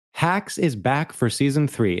Hacks is back for season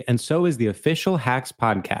 3, and so is the official Hacks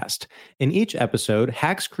podcast. In each episode,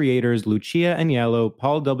 Hacks creators Lucia Agnello,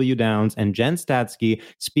 Paul W. Downs, and Jen Statsky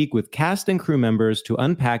speak with cast and crew members to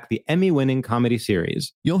unpack the Emmy-winning comedy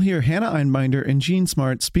series. You'll hear Hannah Einbinder and Gene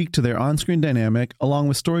Smart speak to their on-screen dynamic, along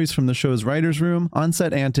with stories from the show's writer's room,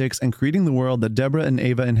 on-set antics, and creating the world that Deborah and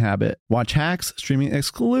Ava inhabit. Watch Hacks, streaming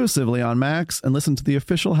exclusively on Max, and listen to the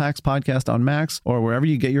official Hacks podcast on Max or wherever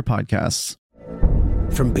you get your podcasts.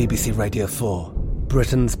 From BBC Radio 4,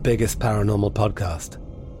 Britain's biggest paranormal podcast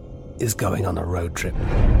is going on a road trip.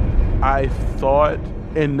 I thought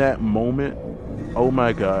in that moment, oh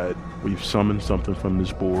my God, we've summoned something from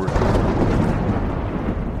this board.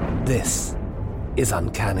 This is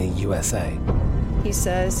Uncanny USA. He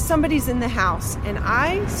says, somebody's in the house, and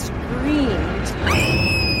I screamed.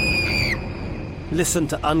 Listen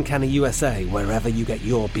to Uncanny USA wherever you get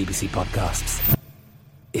your BBC podcasts,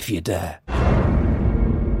 if you dare.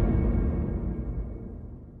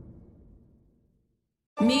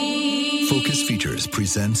 Focus Features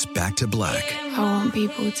presents Back to Black. I want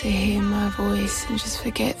people to hear my voice and just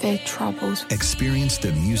forget their troubles. Experience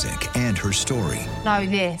the music and her story. Know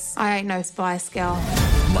this, I ain't no Spice Girl.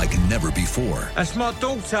 Like never before. That's my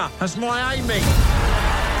daughter. That's my Amy.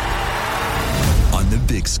 On the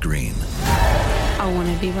big screen. I want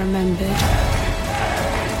to be remembered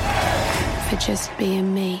for just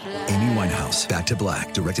being me. Amy Winehouse, Back to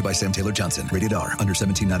Black, directed by Sam Taylor Johnson. Rated R, under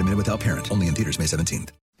 17, not admitted without parent. Only in theaters May 17th.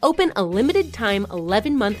 Open a limited-time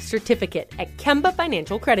 11-month certificate at Kemba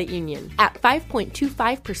Financial Credit Union. At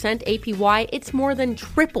 5.25% APY, it's more than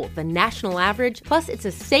triple the national average, plus it's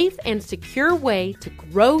a safe and secure way to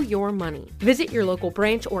grow your money. Visit your local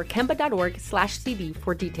branch or kemba.org/cb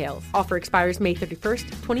for details. Offer expires May 31st,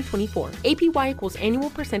 2024. APY equals annual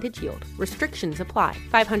percentage yield. Restrictions apply.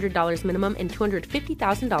 $500 minimum and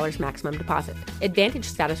 $250,000 maximum deposit. Advantage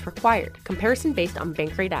status required. Comparison based on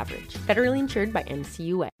bank rate average. Federally insured by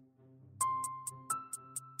NCUA.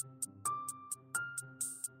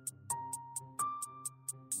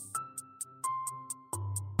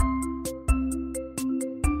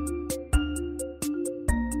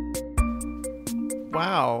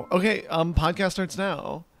 Wow. Okay, podcast starts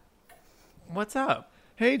now. What's up?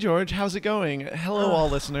 Hey, George, how's it going? Hello, all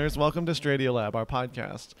listeners. Welcome to Stradio Lab, our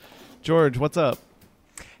podcast. George, what's up?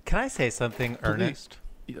 Can I say something earnest?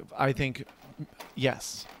 I think,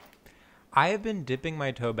 yes. I have been dipping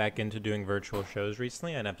my toe back into doing virtual shows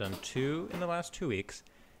recently, and I've done 2 in the last 2 weeks.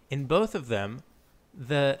 In both of them,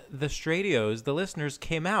 the Stradios, the listeners,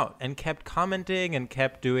 came out and kept commenting and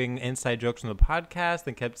kept doing inside jokes on the podcast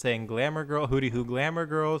and kept saying glamour girl, hootie hoo glamour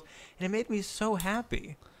girls, and it made me so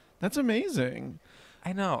happy. That's amazing.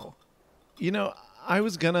 I know. You know, I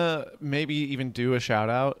was gonna maybe even do a shout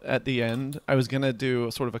out at the end. I was gonna do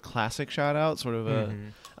sort of a classic shout out, sort of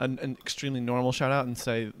an extremely normal shout out, and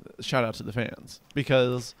say shout out to the fans,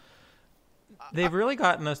 because they've really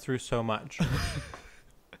gotten us through so much.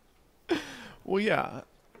 Well, yeah,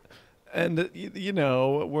 and you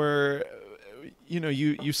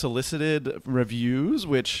solicited reviews,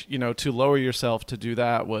 which, to lower yourself to do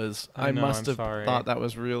that was, I must have thought that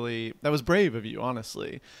was brave of you,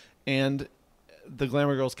 honestly. And the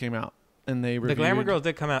Glamour Girls came out, and they reviewed. The Glamour Girls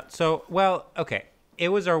did come out. So, well, okay. It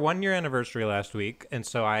was our 1-year anniversary last week, and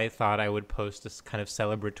so I thought I would post this kind of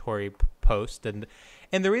celebratory post. And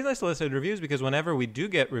the reason I solicited reviews is because whenever we do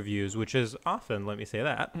get reviews, which is often, let me say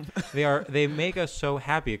that, they make us so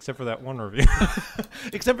happy, except for that one review.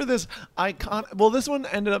 Except for this icon. Well, this one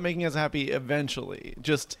ended up making us happy eventually,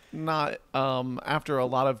 just not after a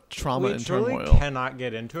lot of trauma and turmoil. We truly cannot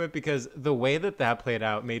get into it because the way that played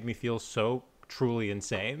out made me feel so truly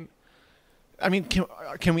insane. I mean,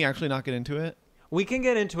 can we actually not get into it? We can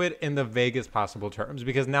get into it in the vaguest possible terms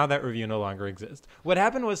because now that review no longer exists. What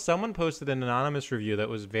happened was someone posted an anonymous review that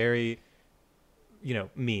was very,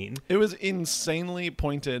 mean. It was insanely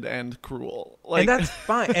pointed and cruel. And that's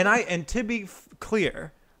fine. And to be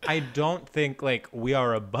clear, I don't think we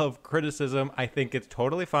are above criticism. I think it's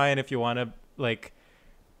totally fine if you want to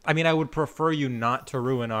I would prefer you not to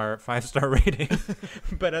ruin our 5-star rating,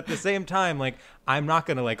 but at the same time, I'm not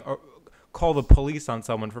going to call the police on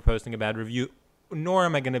someone for posting a bad review. Nor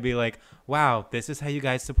am I going to be wow, this is how you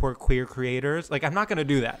guys support queer creators. I'm not going to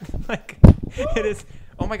do that. It is,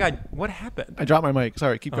 oh my God, what happened? I dropped my mic.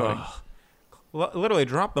 Sorry, keep going. Literally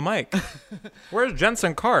dropped the mic. Where's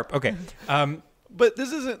Jensen Karp? Okay. But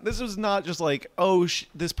this was not just like, oh,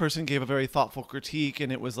 this person gave a very thoughtful critique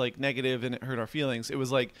and it was like negative and it hurt our feelings. It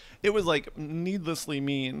was like needlessly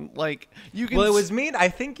mean. Like, you can. Well, it was mean. I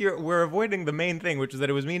think we're avoiding the main thing, which is that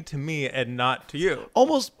it was mean to me and not to you.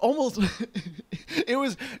 Almost. It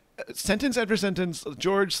was sentence after sentence.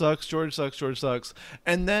 George sucks. George sucks. George sucks.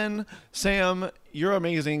 And then, Sam, you're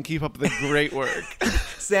amazing. Keep up the great work.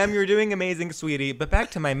 Sam, you're doing amazing, sweetie. But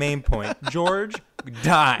back to my main point. George,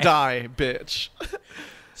 die, bitch.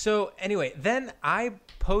 So anyway, then I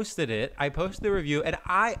posted it. I posted the review, and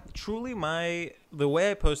I truly the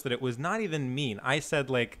way I posted it was not even mean. I said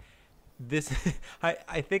like this.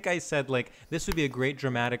 I think I said like this would be a great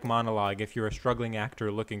dramatic monologue if you're a struggling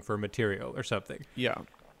actor looking for material or something. Yeah.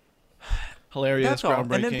 Hilarious, that's all.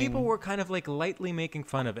 groundbreaking. And then people were kind of like lightly making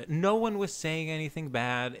fun of it. No one was saying anything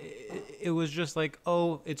bad. It was just like,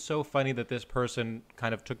 oh, it's so funny that this person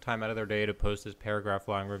kind of took time out of their day to post this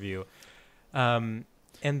paragraph-long review. And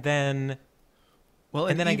then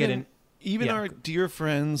I get in. Even our dear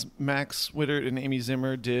friends Max Wittert and Amy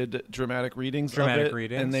Zimmer did dramatic readings of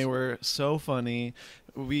it, and they were so funny.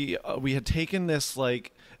 We had taken this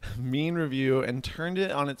like mean review and turned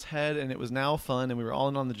it on its head, and it was now fun, and we were all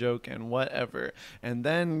in on the joke and whatever. And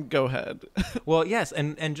then go ahead. Well, yes,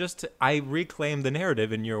 and just I reclaimed the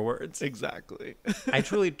narrative in your words. Exactly. I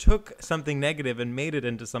truly took something negative and made it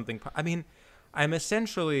into something. I mean, I'm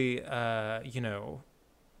essentially,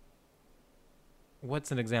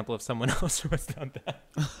 what's an example of someone else who has done that?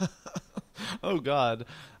 Oh God.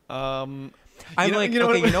 I'm like,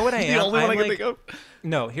 okay, you know what I am? The only one I can think of?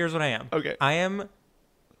 No, here's what I am. Okay. I am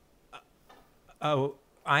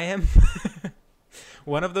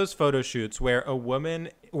one of those photo shoots where a woman,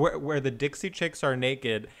 where the Dixie Chicks are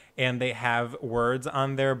naked and they have words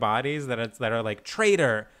on their bodies that are like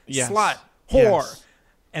traitor, slut, whore. Yes.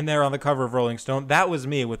 And they're on the cover of Rolling Stone. That was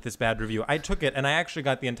me with this bad review. I took it and I actually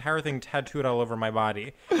got the entire thing tattooed all over my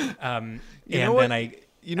body. I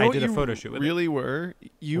did a photo shoot with it.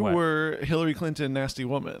 You were Hillary Clinton, nasty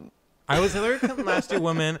woman. I was Hillary Clinton, nasty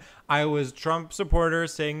woman. I was Trump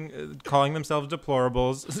supporters calling themselves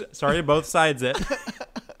deplorables. Sorry to both sides it.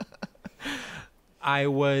 I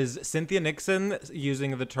was Cynthia Nixon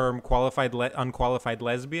using the term unqualified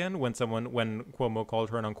lesbian when Cuomo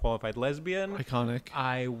called her an unqualified lesbian. Iconic.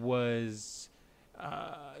 I was,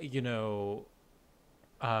 I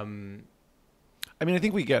mean, I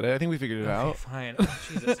think we get it. I think we figured it out. Fine. Oh,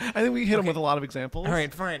 Jesus. I think we hit him with a lot of examples. All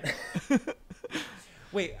right, fine.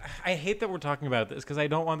 Wait, I hate that we're talking about this because I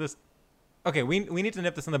don't want this. Okay, we need to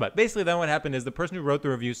nip this in the bud. Basically, then what happened is the person who wrote the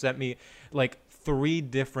review sent me like 3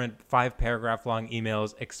 different 5-paragraph long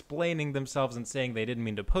emails explaining themselves and saying they didn't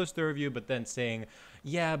mean to post the review, but then saying,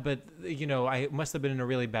 yeah, but, I must have been in a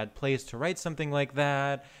really bad place to write something like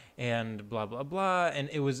that, and blah, blah, blah. And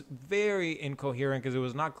it was very incoherent because it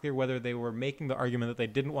was not clear whether they were making the argument that they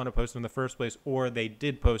didn't want to post it in the first place or they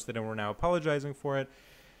did post it and were now apologizing for it.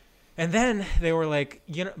 And then they were like,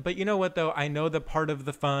 but you know what, though? I know that part of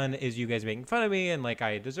the fun is you guys making fun of me, and, like,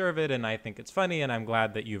 I deserve it, and I think it's funny, and I'm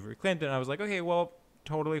glad that you've reclaimed it. And I was like, okay, well,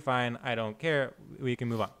 totally fine. I don't care. We can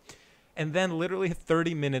move on. And then literally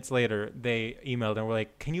 30 minutes later, they emailed and were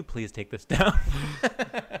like, can you please take this down?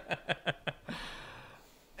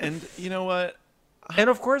 And you know what? And,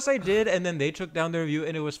 of course, I did, and then they took down the review,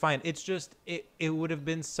 and it was fine. It's just, it would have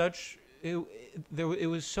been such... It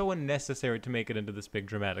was so unnecessary to make it into this big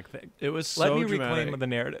dramatic thing. It was so dramatic. Let me dramatic. reclaim the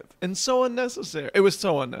narrative. And so unnecessary. It was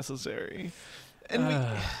so unnecessary.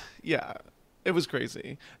 And it was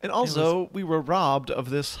crazy. And also, we were robbed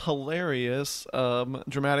of this hilarious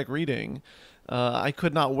dramatic reading. I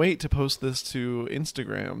could not wait to post this to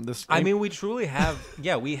Instagram. We truly have,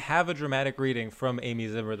 we have a dramatic reading from Amy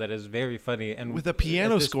Zimmer that is very funny. And with a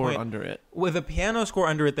piano score under it. With a piano score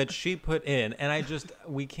under it that she put in. And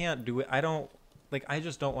we can't do it. I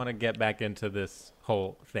just don't want to get back into this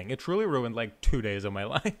whole thing. It truly ruined like 2 days of my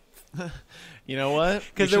life. You know what?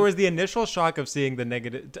 Because there was the initial shock of seeing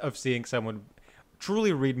seeing someone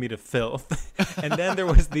truly read me to filth. And then there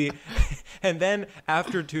was and then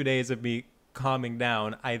after 2 days of me calming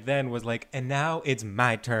down, I then was like, and now it's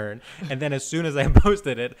my turn. And then as soon as I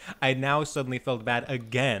posted it, I now suddenly felt bad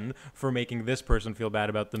again for making this person feel bad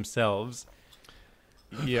about themselves.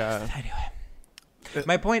 Yeah. Anyway,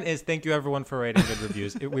 my point is, thank you everyone for writing good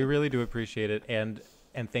reviews. We really do appreciate it, and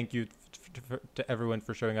thank you to everyone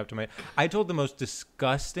for showing up to I told the most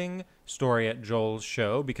disgusting story at Joel's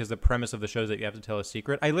show because the premise of the show is that you have to tell a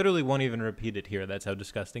secret. I literally won't even repeat it here. That's how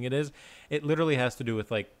disgusting it is. It literally has to do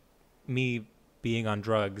with like me being on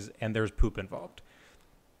drugs and there's poop involved.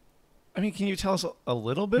 I mean, can you tell us a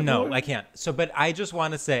little bit No, more? I can't. So, but I just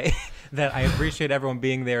want to say that I appreciate everyone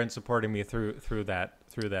being there and supporting me through that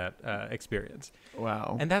experience.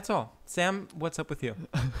 Wow. And that's all. Sam, what's up with you?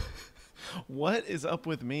 What is up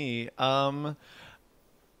with me? I'm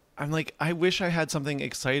like, I wish I had something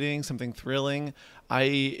exciting, something thrilling.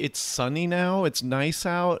 It's sunny now. It's nice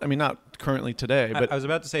out. I mean, not currently today, but I was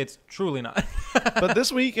about to say it's truly not. but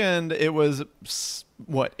this weekend it was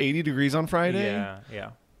 80 degrees on Friday. Yeah.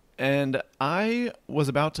 And I was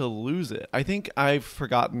about to lose it. I think I've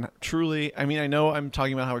forgotten truly. I mean, I know I'm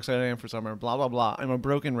talking about how excited I am for summer, blah, blah, blah. I'm a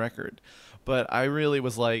broken record. But I really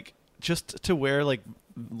was like, just to wear like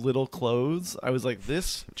little clothes, I was like,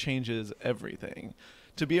 this changes everything.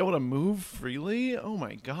 To be able to move freely, oh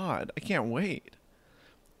my God, I can't wait.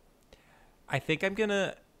 I think I'm going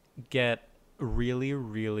to get really,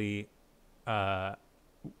 really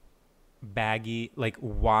baggy, like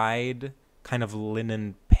wide kind of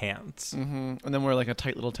linen pants. Mm-hmm. And then wear like a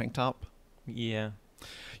tight little tank top. Yeah.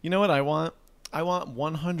 You know what I want? I want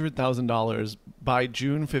 $100,000 by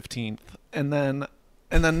June 15th, and then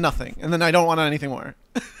nothing, and then I don't want anything more.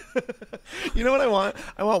 You know what I want?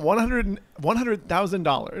 I want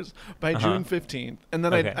 $100,000 by June 15th, and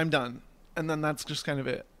then I'm done, and then that's just kind of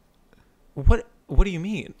it. What do you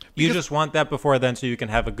mean? You just want that before then so you can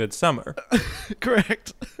have a good summer.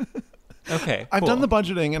 Correct. Okay, cool. I've done the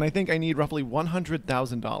budgeting, and I think I need roughly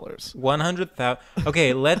 $100,000. $100,000.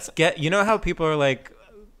 Okay, let's get. You know how people are like,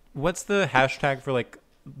 what's the hashtag for like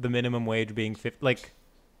the minimum wage being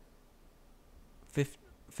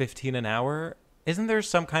 15 an hour? Isn't there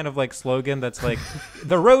some kind of like slogan that's like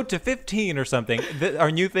the road to 15 or something?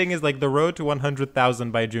 Our new thing is like the road to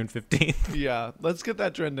 100,000 by June 15th. Yeah, let's get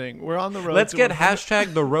that trending. We're on the road. Let's get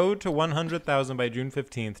hashtag the road to 100,000 by June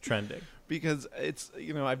 15th trending. Because it's,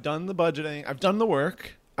 I've done the budgeting, I've done the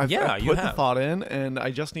work, I've put the thought in, and I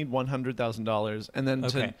just need $100,000, and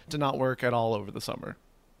then to not work at all over the summer.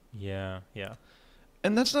 Yeah.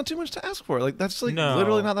 And that's not too much to ask for. Like, that's like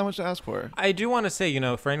literally not that much to ask for. I do want to say,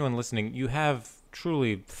 for anyone listening, you have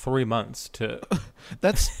truly 3 months to.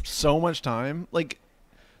 That's so much time. Like,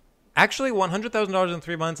 actually, $100,000 in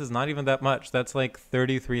 3 months is not even that much. That's like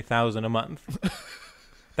 $33,000 a month.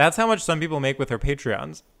 That's how much some people make with their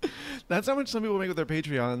Patreons. That's how much some people make with their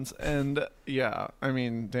Patreons. And yeah, I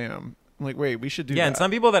mean, damn. I'm like, wait, we should do that. Yeah, and some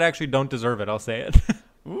people that actually don't deserve it, I'll say it.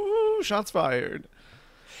 Ooh, shots fired.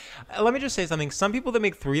 Let me just say something. Some people that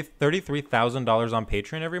make $33,000 on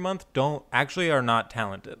Patreon every month are not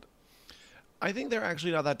talented. I think they're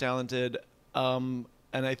actually not that talented. And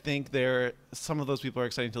I think some of those people are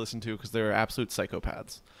exciting to listen to because they're absolute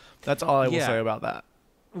psychopaths. That's all I will say about that.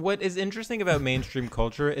 What is interesting about mainstream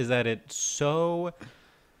culture is that it so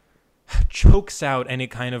chokes out any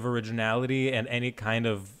kind of originality and any kind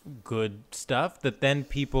of good stuff that then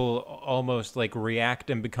people almost like react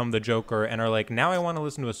and become the Joker and are like, now I want to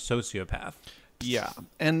listen to a sociopath. Yeah.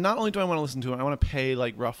 And not only do I want to listen to him, I want to pay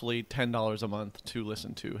like roughly $10 a month to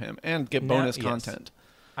listen to him and get bonus content.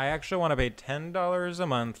 I actually want to pay $10 a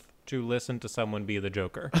month to listen to someone be the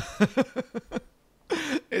Joker.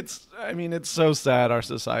 It's so sad, our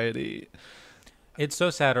society. It's so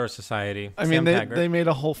sad, our society. I mean, they made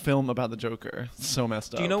a whole film about the Joker. It's so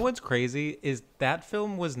messed up. Do you know what's crazy? Is that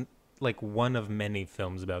film was like one of many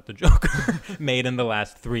films about the Joker made in the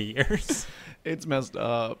last 3 years. It's messed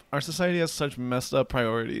up. Our society has such messed up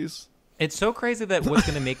priorities. It's so crazy that what's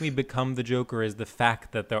going to make me become the Joker is the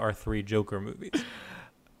fact that there are 3 Joker movies.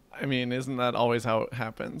 I mean, isn't that always how it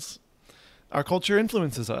happens? Our culture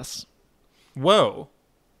influences us. Whoa.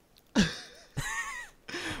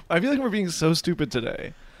 I feel like we're being so stupid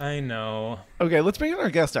today. I know. Okay, let's bring in our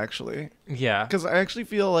guest, actually. Yeah. Because I actually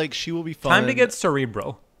feel like she will be fun. Time to get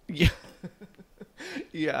cerebral. Yeah.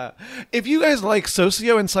 Yeah. If you guys like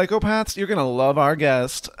socio and psychopaths, you're going to love our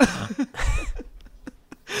guest.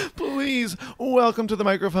 Please welcome to the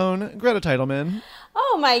microphone, Greta Titelman.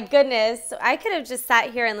 Oh my goodness. I could have just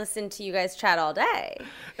sat here and listened to you guys chat all day.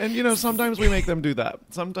 And, sometimes we make them do that.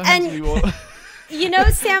 Sometimes we will.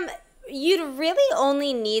 Sam, you'd really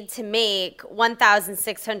only need to make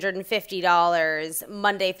 $1,650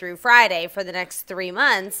 Monday through Friday for the next 3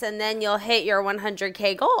 months, and then you'll hit your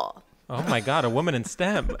 100K goal. Oh my God, a woman in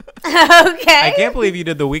STEM. Okay. I can't believe you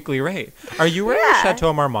did the weekly rate. Are you wearing a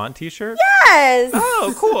Chateau Marmont t-shirt? Yes.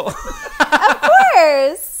 Oh, cool. Of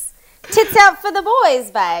course. Tits out for the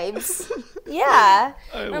boys, babes. Yeah.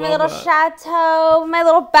 My little chateau, my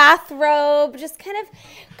little bathrobe, just kind of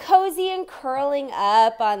cozy and curling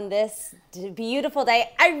up on this beautiful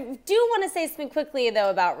day. I do want to say something quickly, though,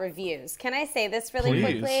 about reviews. Can I say this really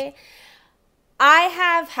quickly? I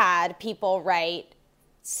have had people write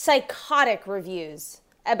psychotic reviews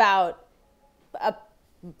about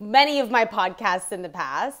many of my podcasts in the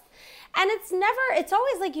past. And it's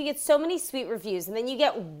always like you get so many sweet reviews and then you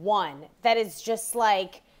get one that is just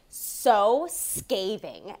like so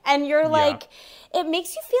scathing. And you're like, it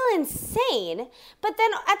makes you feel insane. But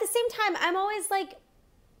then at the same time, I'm always like,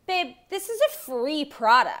 babe, this is a free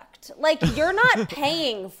product. Like, you're not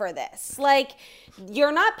paying for this. Like,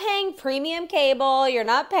 you're not paying premium cable. You're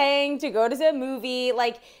not paying to go to the movie.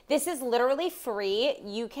 Like, this is literally free.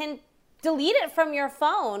 You can delete it from your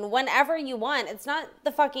phone whenever you want. It's not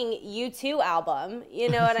the fucking U2 album. You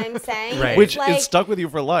know what I'm saying? Right. Which is stuck with you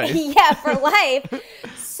for life. Yeah, for life.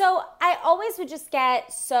 So I always would just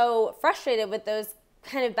get so frustrated with those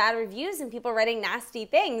kind of bad reviews and people writing nasty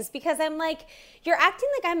things because I'm like, you're acting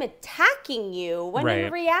like I'm attacking you when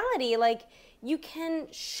in reality, like, you can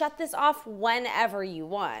shut this off whenever you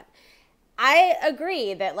want. I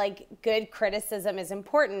agree that like good criticism is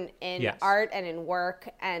important in art and in work,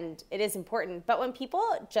 and it is important. But when people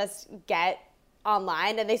just get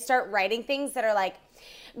online and they start writing things that are like,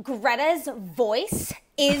 Greta's voice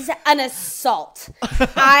is an assault.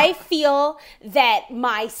 I feel that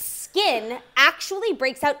my skin actually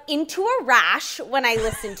breaks out into a rash when I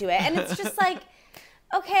listen to it. And it's just like,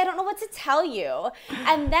 okay, I don't know what to tell you.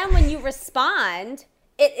 And then when you respond,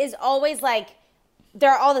 it is always like,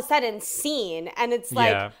 they're all of a sudden seen, and it's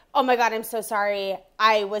like, oh my God, I'm so sorry.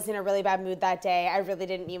 I was in a really bad mood that day. I really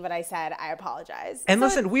didn't mean what I said. I apologize. And so,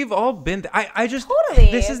 listen, we've all been, I just, totally.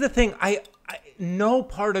 This is the thing. No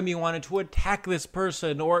part of me wanted to attack this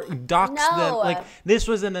person or dox them. Like, this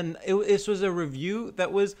was this was a review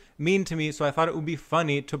that was mean to me, so I thought it would be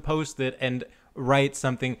funny to post it and write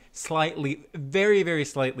something slightly, very, very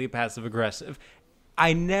slightly passive aggressive.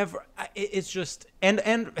 It's just,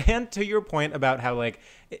 and to your point about how like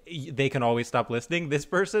they can always stop listening, this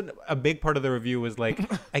person, a big part of the review was like,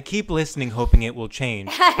 I keep listening hoping it will change,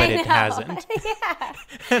 but it hasn't. Yeah.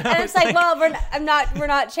 And it's like, well, we're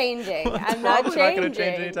not changing. Well, I'm not changing. Not going to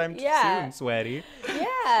change anytime soon, sweaty.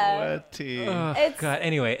 Yeah. Sweaty. Oh, God.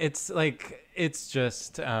 Anyway, it's like, it's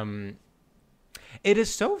just, it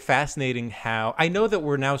is so fascinating how I know that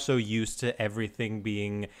we're now so used to everything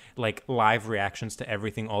being like live reactions to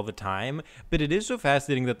everything all the time, but it is so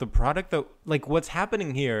fascinating that the product that like what's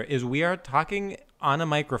happening here is we are talking on a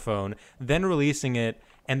microphone, then releasing it,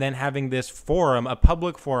 and then having this forum, a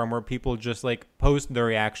public forum where people just like post their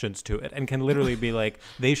reactions to it and can literally be like,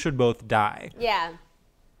 they should both die. Yeah.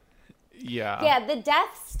 Yeah. Yeah. The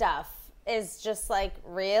death stuff is just like,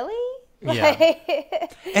 really? Yeah.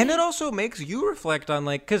 And it also makes you reflect on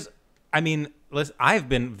like, because I mean, listen, I've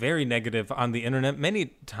been very negative on the internet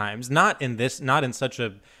many times, not in such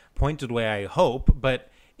a pointed way, I hope,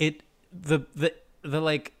 but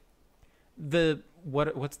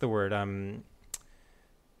what's the word?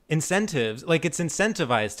 Incentives, like it's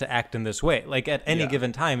incentivized to act in this way. Like at any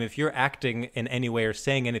given time, if you're acting in any way or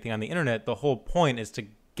saying anything on the internet, the whole point is to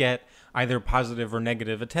get either positive or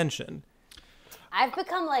negative attention. I've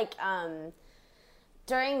become like,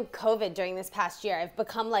 during COVID, during this past year, I've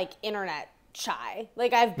become like internet shy.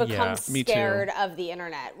 Like I've become scared of the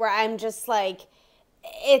internet, where I'm just like,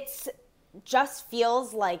 it's just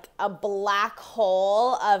feels like a black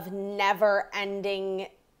hole of never ending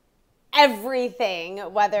everything,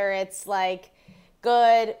 whether it's like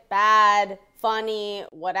good, bad, funny,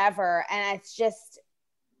 whatever. And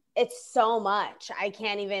it's so much. I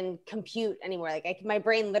can't even compute anymore. Like my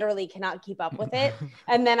brain literally cannot keep up with it.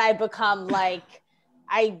 And then I become like,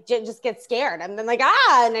 I just get scared. And then like,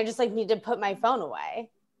 and I just like need to put my phone away.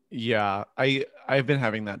 Yeah, I've been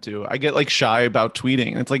having that too. I get like shy about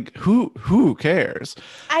tweeting. It's like, who cares?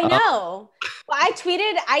 I know. Well,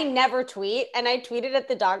 I never tweet. And I tweeted at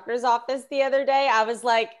the doctor's office the other day. I was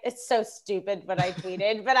like, it's so stupid what I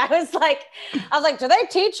tweeted. But I was like, do they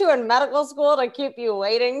teach you in medical school to keep you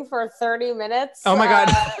waiting for 30 minutes? Oh my God.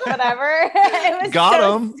 Whatever. It was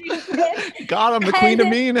Got him. Got him. The Queen of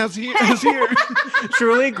Mean is here.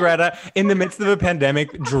 Truly, Greta, in the midst of a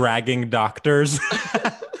pandemic, dragging doctors.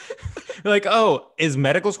 Like, oh, is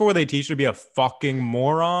medical school where they teach you to be a fucking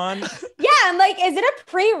moron? Yeah, I'm like, is it a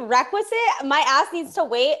prerequisite? My ass needs to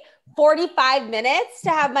wait 45 minutes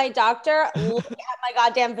to have my doctor look at my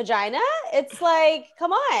goddamn vagina? It's like,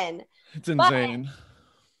 come on. It's insane.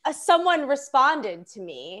 But, someone responded to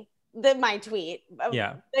me, my tweet.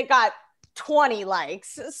 Yeah. It got 20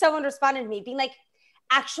 likes. Someone responded to me being like,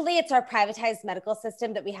 actually, it's our privatized medical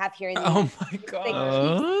system that we have here in the Oh my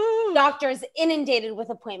God. Doctors inundated with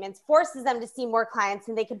appointments, forces them to see more clients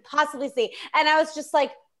than they could possibly see. And I was just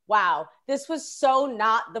like, wow, this was so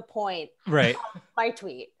not the point right. of my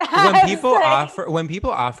tweet. When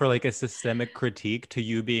people offer like a systemic critique to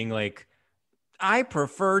you being like, I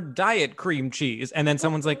prefer diet cream cheese. And then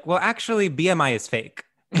someone's like, well, actually, BMI is fake.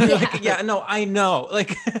 Like, yeah, no, I know.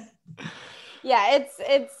 Like, yeah,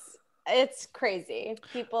 it's crazy.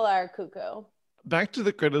 People are cuckoo. Back to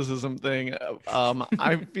the criticism thing.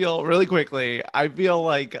 I feel really quickly. I feel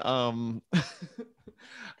like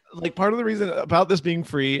like part of the reason about this being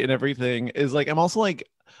free and everything is like I'm also like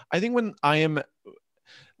I think when I am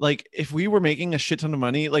like if we were making a shit ton of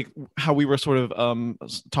money, like how we were sort of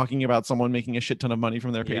talking about someone making a shit ton of money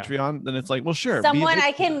from their Patreon, then it's like, well, sure. Someone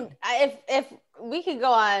I can if we could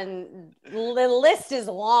go on, the list is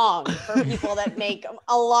long for people that make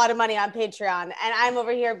a lot of money on Patreon, and I'm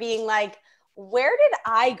over here being like, where did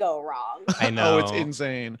I go wrong? I know. Oh, it's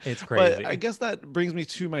insane. It's crazy. But I guess that brings me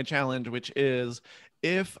to my challenge, which is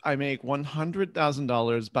if I make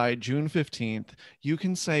 $100,000 by June 15th, you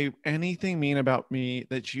can say anything mean about me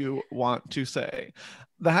that you want to say.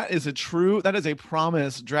 That is a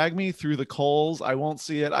promise. Drag me through the coals. I won't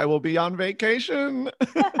see it. I will be on vacation.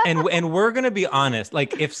 and we're going to be honest.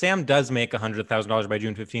 Like if Sam does make $100,000 by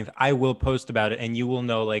June 15th, I will post about it and you will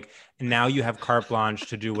know, like, now you have carte blanche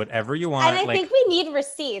to do whatever you want. And I think we need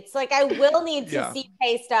receipts. Like I will need to see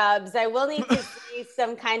pay stubs. I will need to see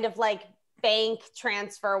some kind of like bank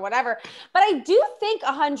transfer, whatever. But I do think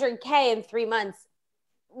 100K in 3 months,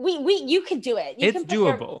 you could do it. It's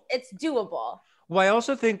doable. It's doable. Well, I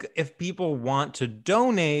also think if people want to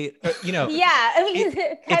donate, you know, yeah, I mean,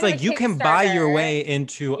 it's like you can buy your way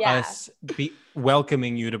into us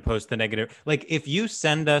welcoming you to post the negative. Like if you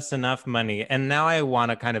send us enough money, and now I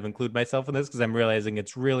want to kind of include myself in this because I'm realizing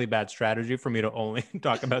it's really bad strategy for me to only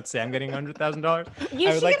talk about Sam getting $100,000.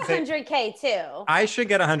 You should get 100K too. I should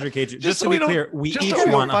get 100K too. Just so to be clear, we each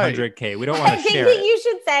want 100K. We don't want to share it. You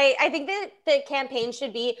should say, I think that the campaign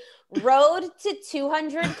should be road to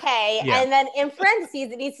 200K, and then in parentheses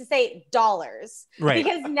it needs to say dollars, right?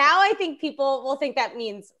 Because now I think people will think that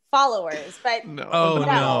means followers, but no, not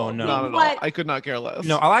at all. I could not care less.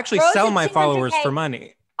 No, I'll actually sell my followers for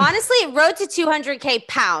money. Honestly, road to 200K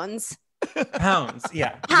pounds. Pounds,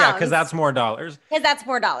 yeah, because that's more dollars. Because that's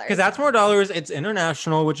more dollars. It's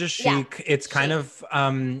international, which is chic. Yeah. It's kind of,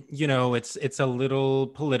 you know, it's a little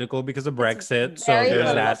political because of Brexit. So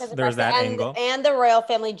there's that angle, and the royal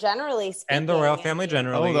family generally speaking.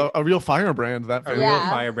 Oh, a real firebrand. Real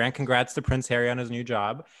firebrand. Congrats to Prince Harry on his new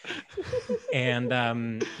job.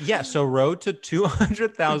 And so road to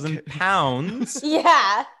 200,000 pounds.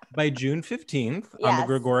 Yeah. By June 15th on the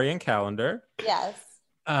Gregorian calendar. Yes.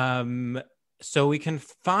 So we can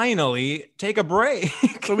finally take a break.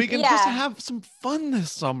 So we can just have some fun this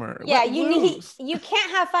summer. Yeah, you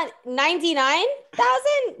can't have fun.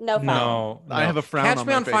 99,000? No fun. No. I have a frown Catch on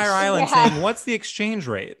me my on face. Fire Island saying, what's the exchange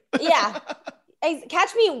rate? Yeah.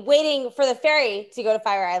 Catch me waiting for the ferry to go to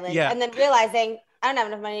Fire Island and then realizing I don't have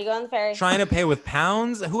enough money to go on the ferry. Trying to pay with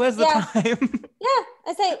pounds? Who has the time? Yeah.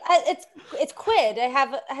 I say it's quid. I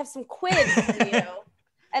have some quid for you.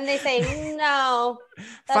 And they say, no.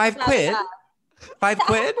 $5 quid? Enough. $5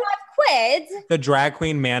 quid? 5 quid? The drag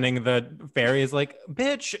queen manning the ferry is like,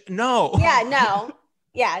 bitch, no. Yeah, no.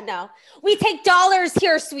 Yeah, no. We take dollars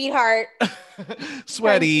here, sweetheart.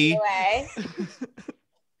 Sweaty.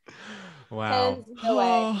 Wow.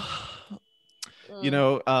 You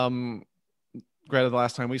know, Greta, the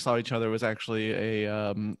last time we saw each other was actually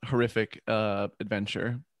a horrific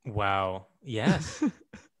adventure. Wow. Yes.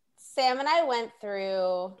 Sam and I went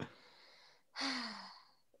through.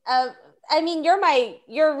 I mean, you're my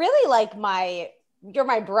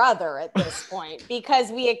brother at this point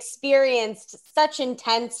because we experienced such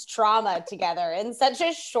intense trauma together in such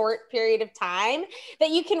a short period of time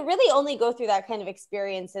that you can really only go through that kind of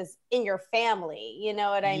experiences in your family. You know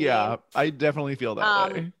what I mean? Yeah, I definitely feel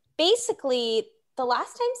that way. Basically, the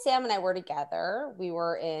last time Sam and I were together, we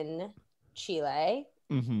were in Chile.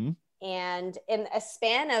 Mm-hmm. And in a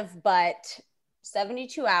span of but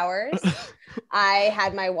 72 hours, I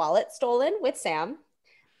had my wallet stolen with Sam.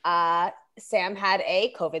 Sam had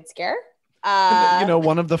a COVID scare.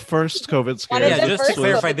 One of the first COVID scares. Yeah, just to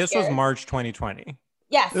clarify, this was March 2020.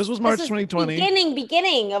 Yes. This was March 2020.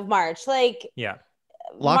 Beginning of March. Yeah.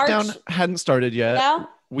 Lockdown hadn't started yet. No?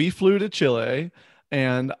 We flew to Chile.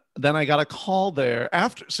 And then I got a call there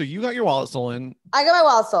after. So you got your wallet stolen. I got my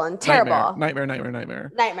wallet stolen. Terrible.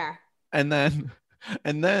 Nightmare. And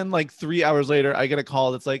then like 3 hours later, I get a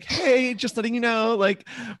call that's like, hey, just letting you know, like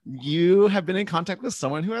you have been in contact with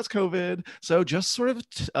someone who has COVID. So just sort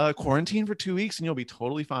of quarantine for 2 weeks and you'll be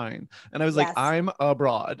totally fine. And I was like, I'm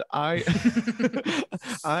abroad. So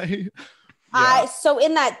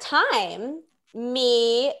in that time,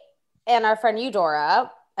 me and our friend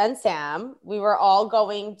Eudora and Sam, we were all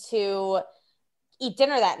going to eat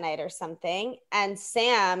dinner that night or something. And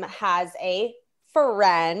Sam has a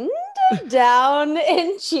friend down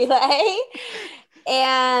in Chile.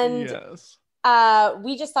 And yes.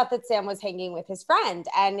 We just thought that Sam was hanging with his friend,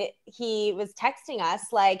 and he was texting us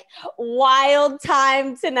like, wild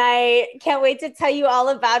time tonight. Can't wait to tell you all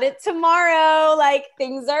about it tomorrow. Like,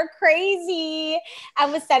 things are crazy.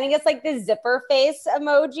 And was sending us like the zipper face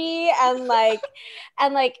emoji and like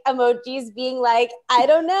emojis being like, I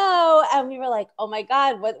don't know. And we were like, oh my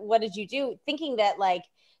God, what did you do? Thinking that like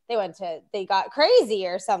they got crazy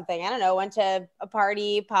or something. I don't know, went to a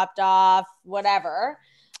party, popped off, whatever.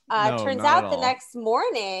 Turns out the next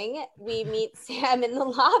morning we meet Sam in the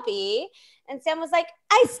lobby, and Sam was like,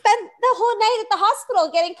 I spent the whole night at the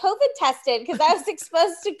hospital getting COVID tested because I was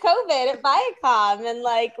exposed to COVID at Viacom and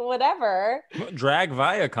like whatever. Drag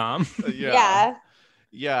Viacom. Yeah.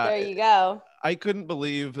 There you go. I couldn't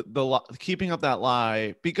believe keeping up that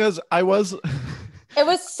lie because I was... That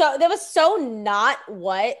was so not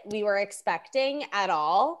what we were expecting at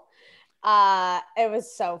all. It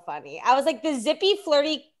was so funny. I was like, the zippy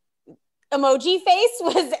flirty emoji face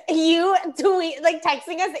was you doing like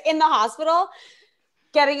texting us in the hospital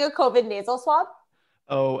getting a COVID nasal swab.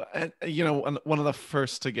 Oh, and, one of the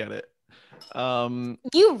first to get it.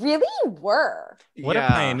 You really were. What a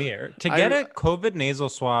pioneer to get a COVID nasal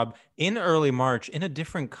swab in early March in a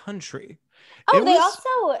different country. Oh, they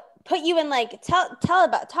also put you in like talk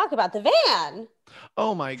about the van.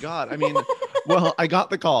 Oh my God. I mean, well, I got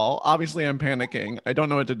the call. Obviously I'm panicking. I don't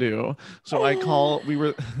know what to do. So I call, we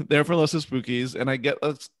were there for Los Spookies, and I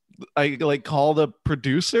like call the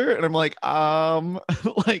producer, and I'm like,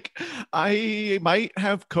 like I might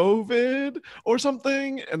have COVID or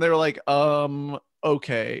something. And they were like,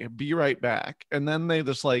 okay, be right back. And then they're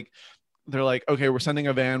like, okay, we're sending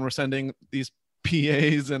a van. We're sending these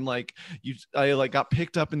PAs, and like I like got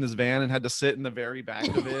picked up in this van and had to sit in the very back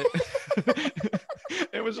of it.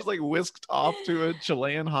 It was just like whisked off to a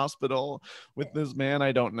Chilean hospital with this man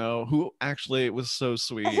I don't know, who actually was so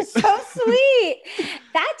sweet. So sweet.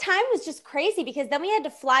 That time was just crazy because then we had to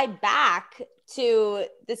fly back to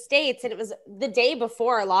the States, and it was the day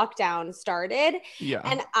before lockdown started. Yeah.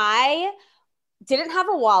 And I didn't have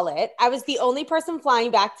a wallet. I was the only person flying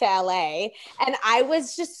back to LA, and I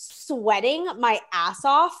was just sweating my ass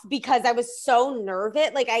off because I was so nervous.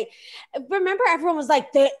 Like, I remember everyone was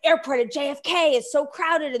like, the airport at JFK is so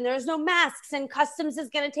crowded and there's no masks and customs is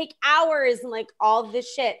going to take hours and like all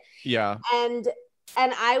this shit. Yeah. And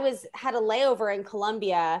I had a layover in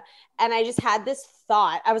Colombia, and I just had this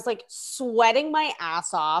thought. I was like sweating my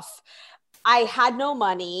ass off. I had no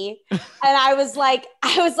money. And I was like,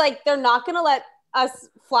 they're not going to let us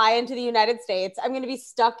fly into the United States. I'm going to be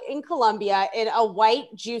stuck in Colombia in a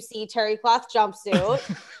white, juicy terry cloth jumpsuit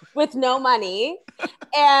with no money.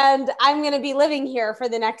 And I'm going to be living here for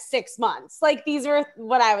the next 6 months. Like, these were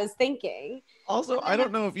what I was thinking. Also, I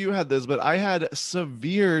don't know if you had this, but I had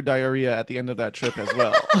severe diarrhea at the end of that trip as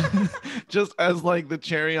well. Just as like the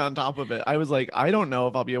cherry on top of it. I was like, I don't know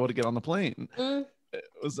if I'll be able to get on the plane. It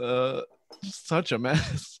was such a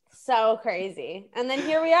mess. So crazy. And then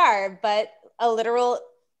here we are, but a literal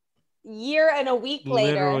year and a week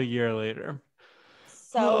later. Literal year later.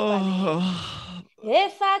 So funny.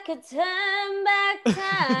 If I could turn back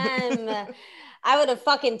time, I would have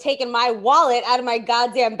fucking taken my wallet out of my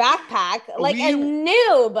goddamn backpack like a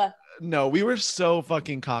noob. No, we were so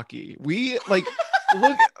fucking cocky. We like,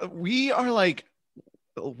 look, we are like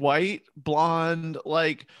white, blonde,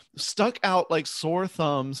 like stuck out like sore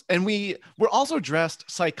thumbs, and we were also dressed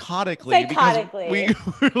psychotically. Because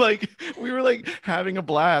we were like having a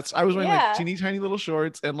blast. I was wearing like teeny tiny little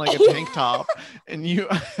shorts and like a tank top, and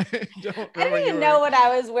I don't even know what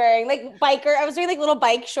I was wearing. Like biker, I was wearing like little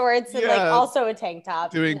bike shorts and like also a tank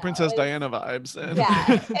top. Doing Princess Diana vibes. And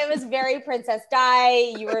it was very Princess Di.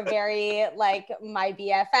 You were very like my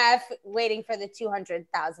BFF, waiting for the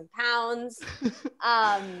 200,000 pounds.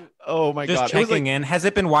 Oh my God. Just checking in. Has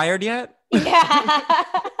it been wired yet? Yeah.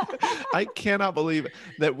 I cannot believe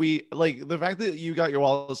that we like the fact that you got your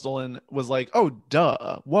wallet stolen was like, oh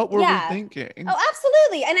duh. What were we thinking? Oh,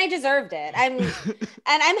 absolutely. And I deserved it.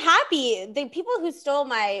 I'm happy. The people who stole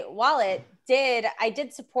my wallet I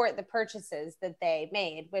did support the purchases that they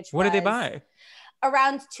made, what did they buy?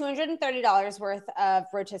 Around $230 worth of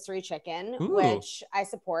rotisserie chicken, which I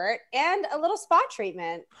support, and a little spa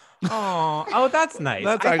treatment. Oh, that's nice.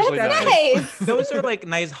 That's actually nice. Those are like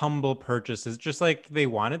nice, humble purchases. Just like they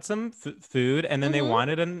wanted some food, and then they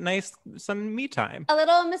wanted some me time, a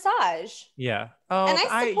little massage. Yeah. Oh,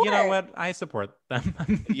 and you know what? I support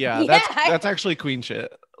them. Yeah, that's actually queen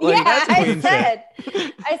shit. Like, I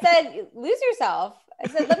said, lose yourself. I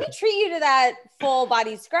said, let me treat you to that full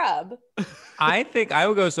body scrub. I think I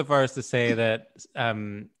would go so far as to say that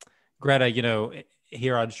Greta,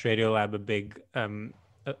 here on Stradio Lab,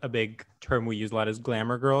 a big term we use a lot is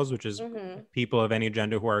glamour girls, which is people of any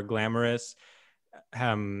gender who are glamorous.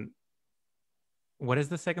 What is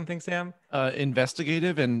the second thing, Sam?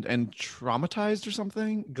 Investigative and traumatized or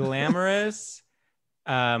something. Glamorous.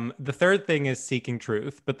 The third thing is seeking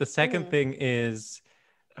truth, but the second thing is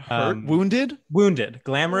hurt, wounded,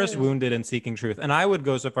 glamorous, wounded, and seeking truth. And I would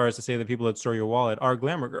go so far as to say that people that store your wallet are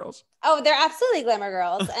glamour girls. Oh, they're absolutely glamour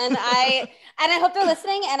girls, and I hope they're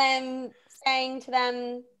listening. And I'm saying to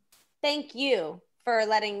them, thank you for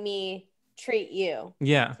letting me treat you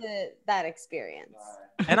to that experience.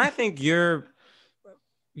 And I think I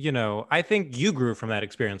think you grew from that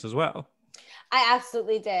experience as well. I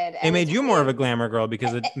absolutely did. It made you more of a glamour girl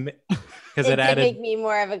because it added make me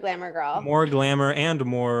more of a glamour girl. More glamour and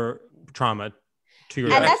more trauma to your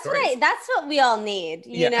life. And that's what we all need.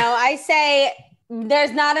 You know, I say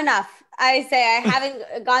there's not enough. I say I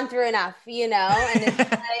haven't gone through enough, and it's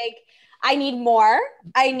like I need more.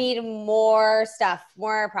 I need more stuff,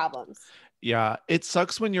 more problems. Yeah, it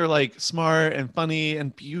sucks when you're like smart and funny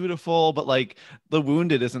and beautiful, but like the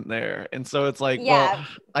wounded isn't there. And so it's like, well,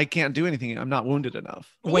 I can't do anything. I'm not wounded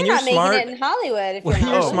enough. When you're you're smart, making it in Hollywood, if when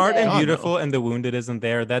you're smart and beautiful and the wounded isn't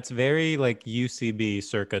there, that's very like UCB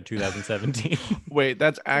circa 2017. Wait,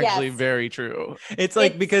 that's actually very true. It's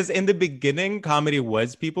like because in the beginning, comedy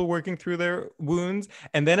was people working through their wounds.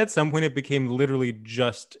 And then at some point it became literally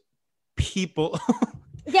just people.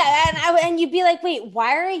 Yeah, and you'd be like, wait,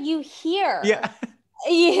 why are you here? Yeah.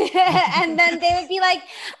 And then they would be like,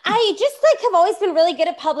 I just like have always been really good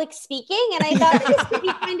at public speaking, and I thought this would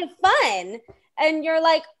be kind of fun. And you're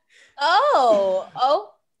like,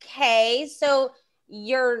 oh, okay, so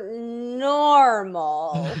you're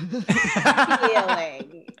normal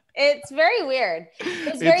feeling. It's very weird.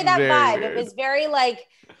 It was very vibe. Weird. It was very like,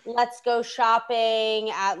 let's go shopping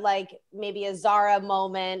at like maybe a Zara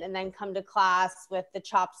moment and then come to class with the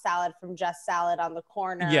chopped salad from Just Salad on the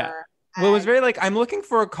corner. Yeah. Well, it was very like, I'm looking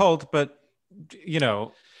for a cult, but Yeah.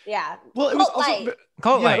 Well, it was also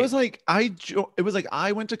cult light. It was like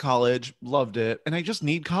I went to college, loved it, and I just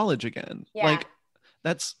need college again. Yeah. Like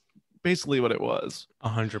that's basically what it was.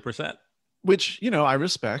 100%. Which, I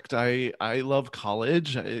respect. I love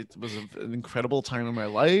college. It was an incredible time in my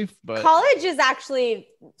life. But college is actually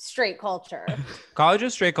straight culture. College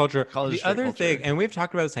is straight culture. The other thing, and we've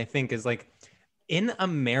talked about this, I think, is like in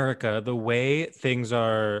America, the way things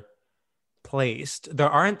are placed, there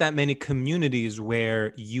aren't that many communities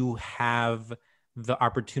where you have the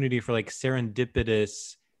opportunity for like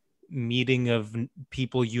serendipitous meeting of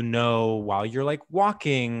people while you're like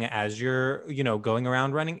walking, as you're going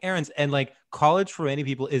around running errands. And like college for many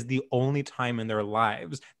people is the only time in their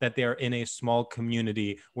lives that they're in a small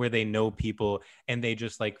community where they know people and they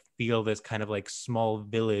just like feel this kind of like small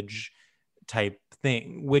village type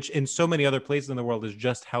thing, which in so many other places in the world is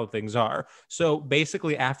just how things are. So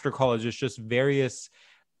basically after college it's just various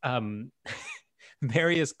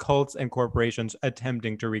cults and corporations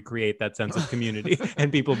attempting to recreate that sense of community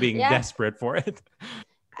and people being desperate for it.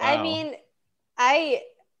 Wow. I mean, I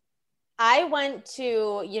went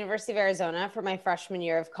to University of Arizona for my freshman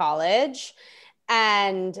year of college,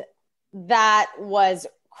 and that was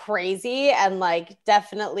crazy and like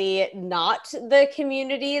definitely not the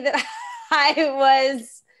community that I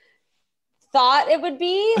thought it would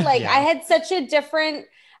be. Like I had such a different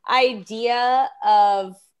idea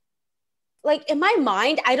of like in my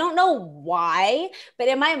mind, I don't know why, but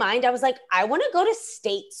in my mind, I was like, I want to go to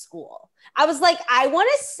state school. I was like, I want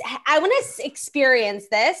to experience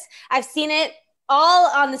this. I've seen it all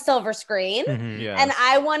on the silver screen, and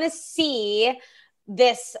I want to see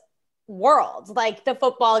this world, like the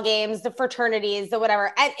football games, the fraternities, the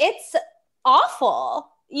whatever. And it's awful,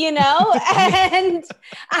 and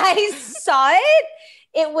I saw it.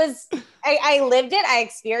 It was, I lived it. I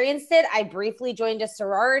experienced it. I briefly joined a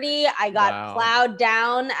sorority. I got plowed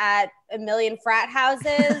down at a million frat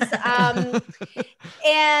houses.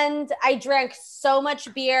 And I drank so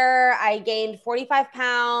much beer. I gained 45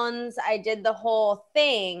 pounds. I did the whole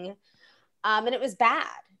thing. And it was bad.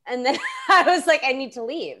 And then I was like, I need to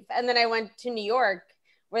leave. And then I went to New York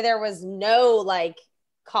where there was no like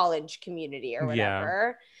college community or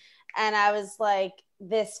whatever. Yeah. And I was like,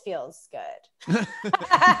 this feels good.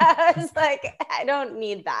 I was like, I don't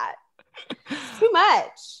need that. It's too much.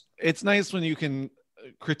 It's nice when you can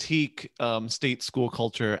critique state school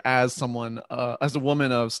culture as someone, as a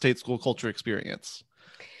woman of state school culture experience.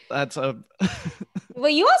 That's a. Well,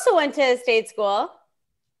 you also went to state school.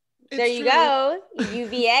 There you go.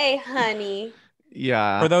 UVA, honey.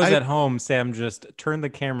 Yeah. For those at home, Sam just turned the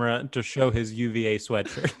camera to show his UVA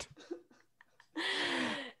sweatshirt.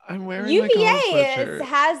 I'm wearing UVA my college sweatshirt.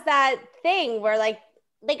 has that thing where like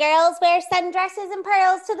the girls wear sundresses and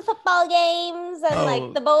pearls to the football games, and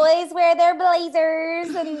like the boys wear their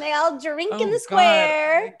blazers, and they all drink in the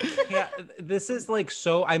square. Yeah, this is like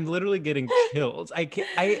so. I'm literally getting chills. I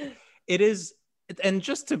can't. It is, and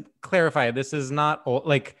just to clarify, this is not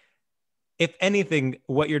like. If anything,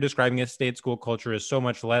 what you're describing as state school culture is so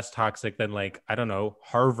much less toxic than like, I don't know,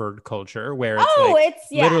 Harvard culture, where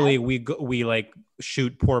it's literally we like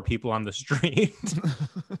shoot poor people on the street.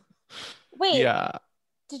 Wait. Yeah.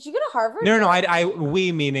 Did you go to Harvard? No,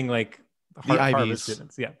 we meaning like Harvard IBs.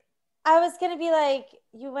 students. Yeah. I was going to be like,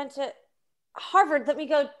 you went to Harvard, let me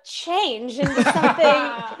go change into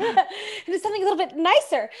something, into something a little bit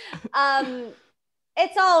nicer.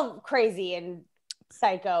 It's all crazy and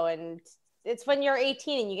psycho, and it's when you're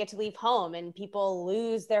 18 and you get to leave home and people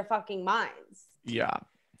lose their fucking minds. Yeah.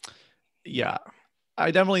 I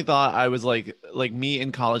definitely thought I was like me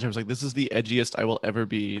in college. I was like, this is the edgiest I will ever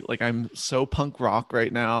be. Like, I'm so punk rock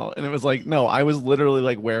right now. And it was like, no, I was literally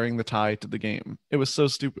like wearing the tie to the game. It was so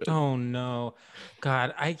stupid. Oh no,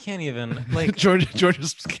 God, I can't even like George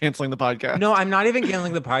is canceling the podcast. No, I'm not even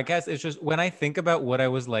canceling the podcast. It's just when I think about what I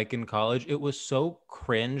was like in college, it was so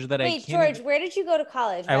cringe that I can't. Wait, George, where did you go to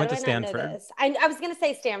college? I went to Stanford. I was going to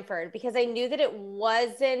say Stanford because I knew that it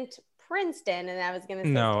wasn't Princeton, and I was going to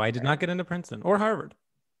say no, Stanford. I did not get into Princeton or Harvard.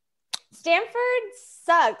 Stanford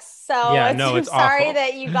sucks. So I'm sorry awful.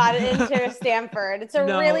 that you got into Stanford. It's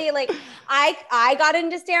really like I got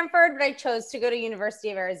into Stanford, but I chose to go to University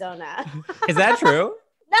of Arizona. Is that true?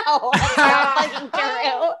 No, that's not fucking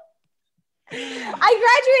true. I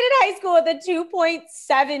graduated high school with a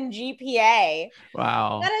 2.7 GPA.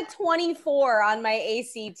 Wow. I got a 24 on my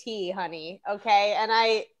ACT, honey. Okay, and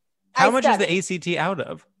How much is the ACT out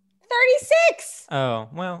of? 36. Oh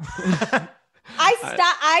well.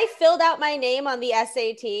 I filled out my name on the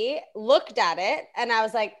SAT, looked at it, and I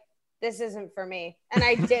was like, this isn't for me. And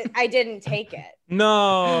I didn't take it.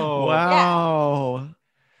 No. Wow. Yeah.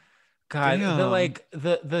 God, Damn. the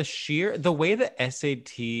way the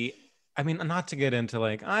SAT, I mean, not to get into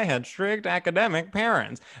like, I had strict academic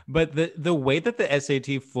parents, but the way that the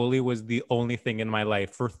SAT fully was the only thing in my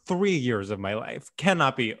life for 3 years of my life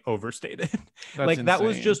cannot be overstated. Like that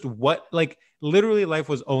was just literally life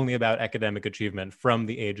was only about academic achievement from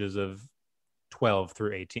the ages of 12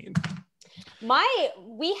 through 18. We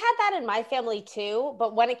had that in my family too,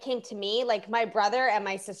 but when it came to me, like my brother and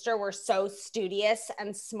my sister were so studious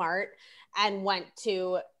and smart and went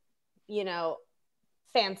to,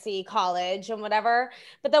 fancy college and whatever.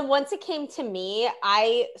 But then once it came to me,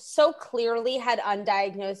 I so clearly had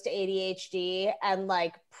undiagnosed ADHD and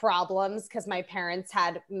like problems because my parents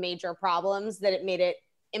had major problems that it made it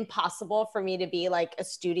impossible for me to be like a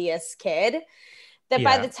studious kid. That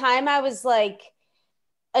by the time I was like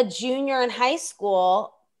a junior in high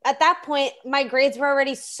school, at that point, my grades were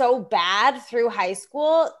already so bad through high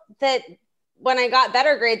school that when I got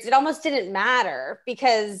better grades, it almost didn't matter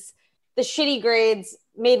because the shitty grades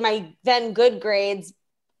made my then good grades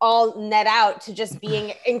all net out to just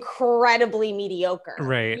being incredibly mediocre.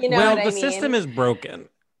 Right. You know the system is broken.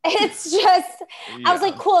 It's just, I was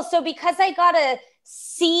like, cool. So because I got a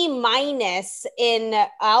C- in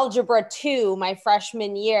algebra 2 my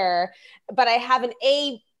freshman year, but I have an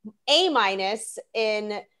A-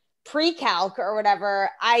 in pre-calc or whatever,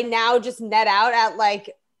 I now just net out at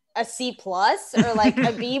like a C+ or like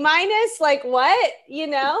a B-. Like what,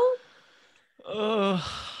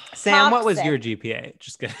 Sam, what was your GPA?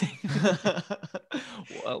 Just kidding.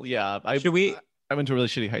 Well, yeah. I went to a really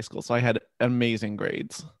shitty high school, so I had amazing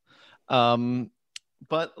grades.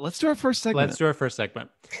 But let's do our first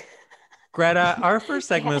segment. Greta, our first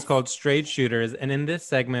segment is called Straight Shooters. And in this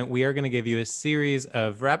segment, we are going to give you a series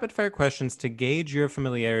of rapid fire questions to gauge your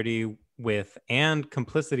familiarity with and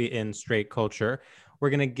complicity in straight culture.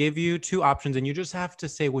 We're going to give you two options, and you just have to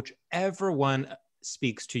say whichever one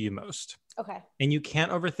speaks to you most. Okay. And you can't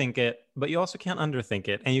overthink it, but you also can't underthink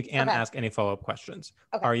it. And you can't ask any follow-up questions.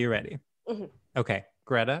 Okay. Are you ready? Mm-hmm. Okay.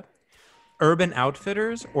 Greta, Urban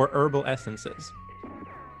Outfitters or Herbal Essences?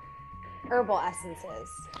 Herbal Essences.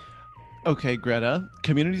 Okay, Greta,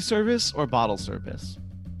 community service or bottle service?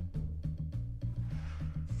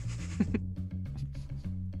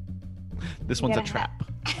 This one's a trap.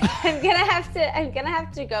 I'm gonna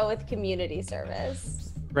have to go with community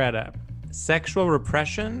service. Greta, sexual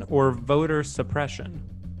repression or voter suppression?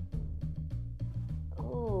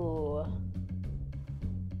 Ooh.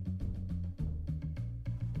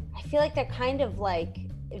 I feel like they're kind of like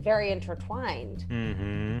very intertwined.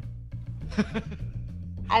 Mm-hmm.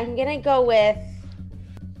 I'm gonna go with.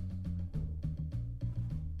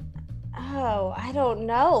 Oh, I don't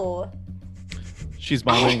know. She's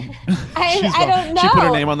bombing. I don't know. She put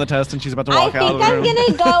her name on the test and she's about to walk out of the room.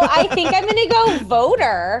 I think I'm gonna go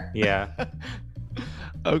voter. Yeah.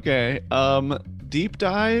 Okay. Deep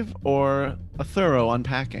dive or a thorough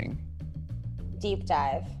unpacking? Deep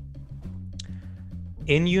dive.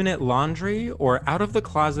 In-unit laundry or out of the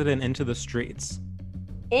closet and into the streets?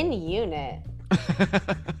 In unit.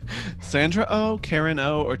 Sandra O, Karen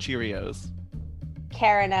O, or Cheerios?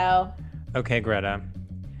 Karen O. Okay, Greta.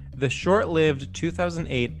 The short-lived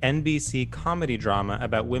 2008 NBC comedy drama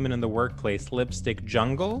about women in the workplace, Lipstick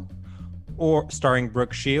Jungle, or starring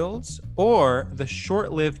Brooke Shields, or the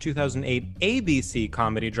short-lived 2008 ABC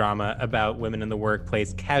comedy drama about women in the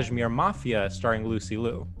workplace, Kashmir Mafia, starring Lucy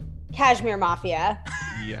Liu? Kashmir Mafia.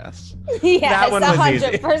 Yes. Yes, That one was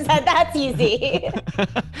 100%. That's easy.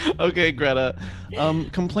 Okay, Greta.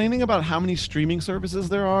 Complaining about how many streaming services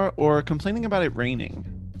there are, or complaining about it raining?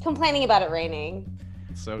 Complaining about it raining.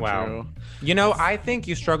 So Wow. true. You know, I think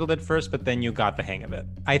you struggled at first, but then you got the hang of it.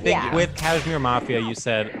 I think with Kashmir Mafia, you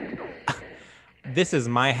said, "This is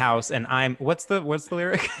my house, and I'm." What's the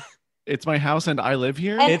lyric? It's my house and I live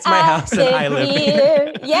here. It's my house and I live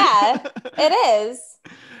here. Yeah, it is.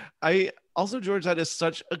 I also, George, that is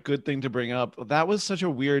such a good thing to bring up. That was such a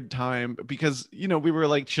weird time because, you know, we were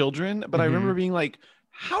like children, but I remember being like,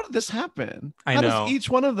 how did this happen? I How know. does each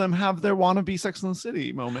one of them have their wannabe Sex and the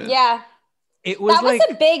City moment? Yeah. It was That was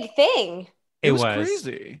like a big thing. It was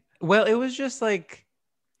crazy. Well, it was just like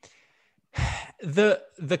the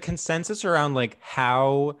consensus around like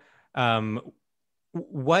how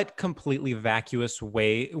what completely vacuous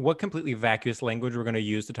language we're going to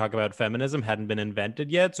use to talk about feminism hadn't been invented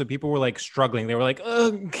yet. So people were like struggling. They were like,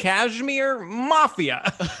 Kashmir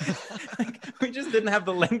Mafia. Like, we just didn't have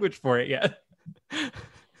the language for it yet.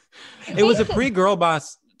 It was a pre-Girl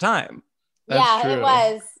Boss time. That's true.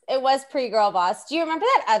 It was pre-Girl Boss. Do you remember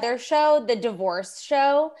that other show, the divorce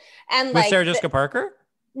show? And With Sarah Jessica Parker?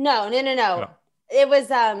 No. Oh. It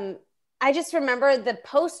was I just remember the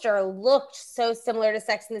poster looked so similar to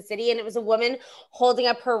Sex and the City, and it was a woman holding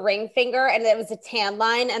up her ring finger, and it was a tan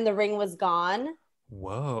line, and the ring was gone.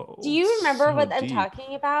 Whoa. Do you remember So what I'm deep.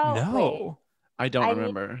 talking about? No. Wait. I don't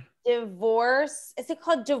remember. Divorce. Is it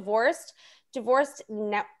called Divorced? Divorced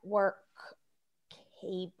Network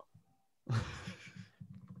Cable.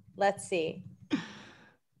 Let's see.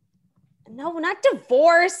 No, not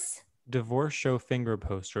Divorce. Divorce show finger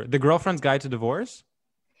poster. The Girlfriend's Guide to Divorce?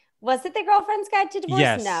 Was it The Girlfriend's Guide to Divorce?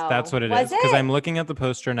 Yes, No. that's what it Was is. Because it? I'm looking at the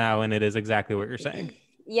poster now, and it is exactly what you're saying.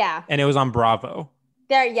 Yeah. And it was on Bravo.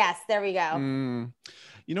 Yes, there we go.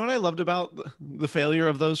 You know what I loved about the failure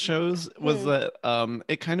of those shows was that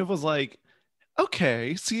it kind of was like,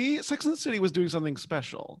 okay, see, Sex and the City was doing something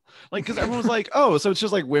special. Like, because everyone was like, oh, so it's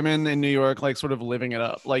just like women in New York, like sort of living it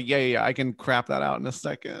up. Like, yeah, I can crap that out in a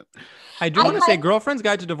second. I do want to say Girlfriend's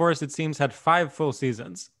Guide to Divorce, it seems, had 5 full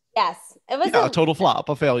seasons. Yes. It was a total flop,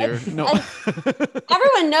 a failure. No.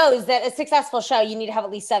 Everyone knows that a successful show, you need to have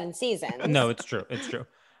at least 7 seasons. No, it's true. It's true.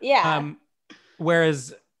 Yeah.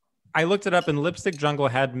 Whereas I looked it up, and Lipstick Jungle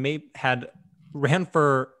Kashmir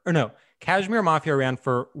Mafia ran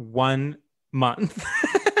for 1 month.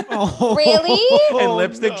 Really? And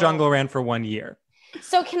Lipstick Jungle ran for 1 year.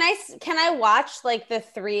 So can I watch like the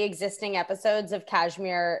 3 existing episodes of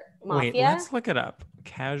Kashmir Mafia? Wait, let's look it up.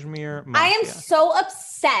 Kashmir Mafia. I am so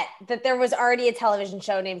upset that there was already a television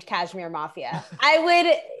show named Kashmir Mafia. I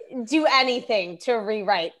would do anything to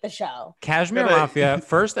rewrite the show. Kashmir Mafia,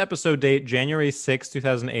 first episode date January 6,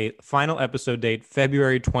 2008. Final episode date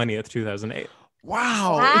February 20th, 2008.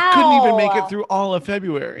 Wow. It couldn't even make it through all of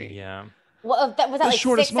February. Yeah. Well, was that like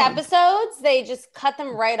 6 month. episodes? They just cut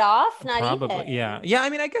them right off? Not Probably. even. Yeah. I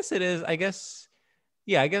mean, I guess it is. I guess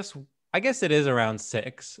it is around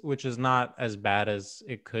 6, which is not as bad as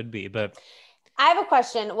it could be. But I have a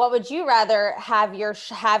question. What would you rather have your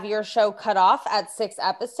show cut off at 6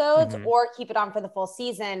 episodes, or keep it on for the full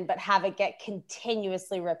season, but have it get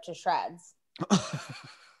continuously ripped to shreds?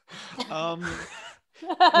 Well,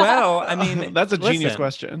 I mean, that's a genius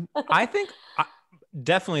question. I think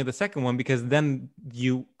definitely the second one, because then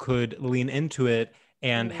you could lean into it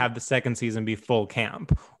and have the second season be full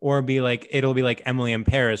camp, or it'll be like Emily in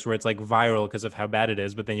Paris, where it's like viral because of how bad it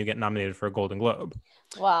is, but then you get nominated for a Golden Globe.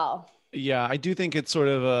 Wow. Yeah, I do think it's sort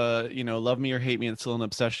of a, love me or hate me, it's still an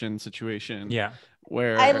obsession situation. Yeah.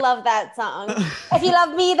 where I love that song. If you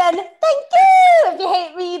love me, then thank you. If you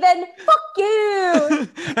hate me, then fuck you.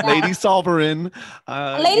 Yeah. Lady Sovereign.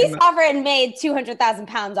 Lady Sovereign made 200,000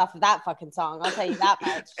 pounds off of that fucking song. I'll tell you that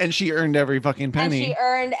much. And she earned every fucking penny. And she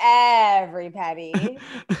earned every penny.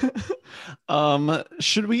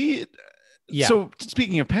 Should we? Yeah. So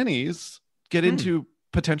speaking of pennies, get into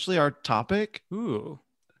potentially our topic. Ooh.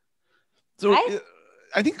 So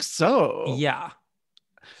I think so. Yeah.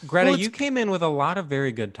 Greta, Well, you came in with a lot of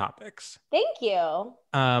very good topics. Thank you.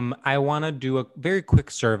 I want to do a very quick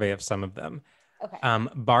survey of some of them. Okay.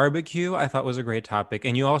 Barbecue, I thought was a great topic.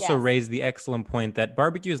 And you also Yes. raised the excellent point that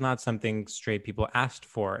barbecue is not something straight people asked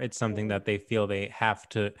for. It's something that they feel they have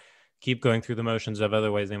to keep going through the motions of,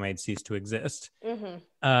 otherwise they might cease to exist.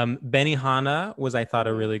 Benihana was, I thought,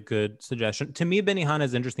 a really good suggestion. To me, Benihana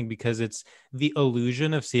is interesting because it's the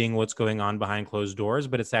illusion of seeing what's going on behind closed doors,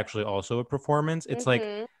 but it's actually also a performance. It's like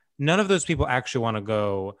none of those people actually want to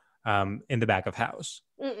go in the back of house.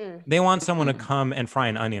 They want someone to come and fry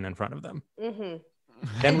an onion in front of them. Then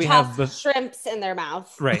and we toss have shrimps in their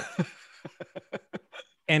mouth. Right.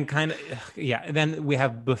 And kind of, yeah. Then we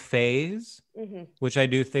have buffets, which I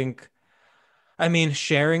do think, I mean,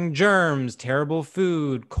 sharing germs, terrible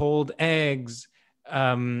food, cold eggs,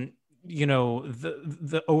 you know,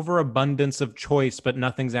 the overabundance of choice, but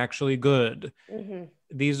nothing's actually good.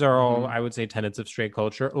 These are all, I would say, tenets of straight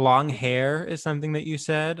culture. Long hair is something that you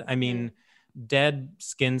said. I mean, dead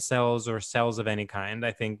skin cells or cells of any kind,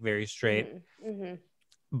 I think very straight.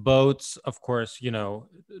 Boats, of course, you know,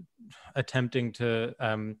 attempting to,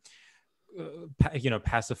 you know,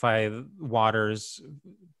 pacify waters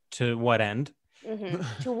to what end?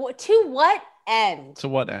 To what end? To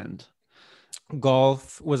what end?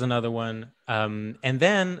 Golf was another one. And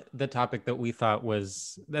then the topic that we thought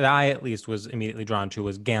was, that I at least was immediately drawn to,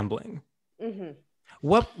 was gambling.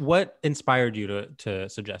 What inspired you to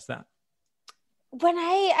suggest that? When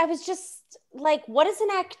I was just like, what is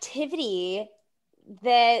an activity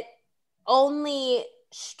that only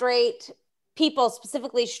straight people,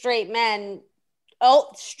 specifically straight men,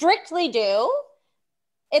 strictly do?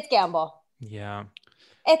 It's gamble. Yeah.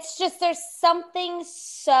 It's just, there's something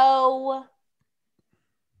so,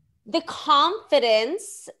 the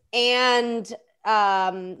confidence and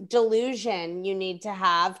delusion you need to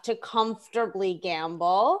have to comfortably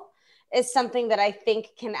gamble is something that I think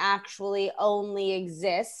can actually only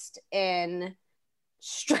exist in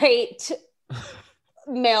straight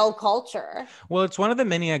male culture. Well, it's one of the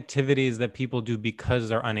many activities that people do because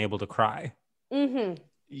they're unable to cry.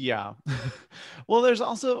 Yeah. Well, there's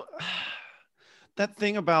also that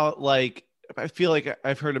thing about, like, I feel like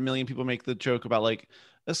I've heard a million people make the joke about, like,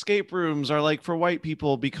 escape rooms are like for white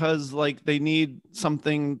people because, like, they need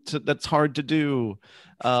something that's hard to do.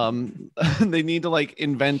 They need to, like,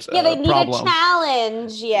 invent they need problem. a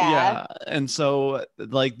challenge. Yeah. And so,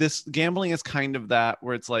 like, this gambling is kind of that,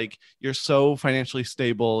 where it's like you're so financially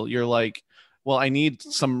stable, you're like, well, I need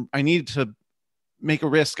to make a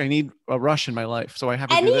risk, I need a rush in my life, so I have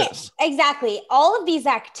to do this. Exactly. All of these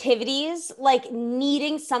activities, like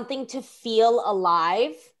needing something to feel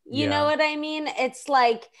alive, you know what I mean? It's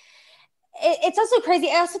like, it's also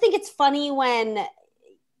crazy. I also think it's funny when,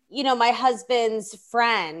 you know, my husband's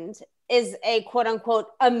friend is a quote unquote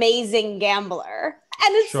amazing gambler.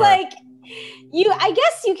 And it's like, I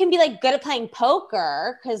guess you can be like good at playing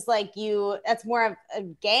poker because like that's more of a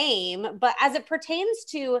game. But as it pertains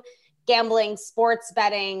to gambling, sports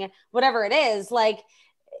betting, whatever it is, like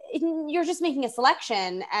you're just making a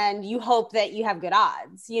selection and you hope that you have good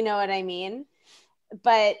odds. You know what I mean?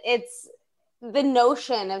 But it's the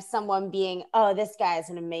notion of someone being, oh, this guy is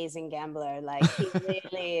an amazing gambler. Like he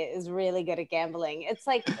really is really good at gambling. It's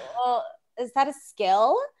like, well, is that a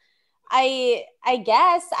skill? I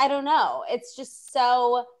guess, I don't know. It's just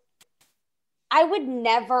so, I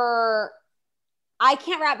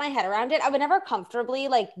can't wrap my head around it. I would never comfortably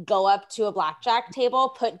like go up to a blackjack table,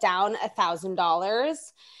 put down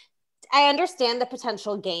 $1,000. I understand the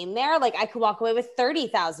potential gain there. Like I could walk away with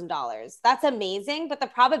 $30,000. That's amazing. But the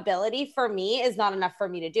probability for me is not enough for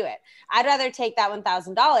me to do it. I'd rather take that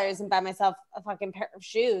 $1,000 and buy myself a fucking pair of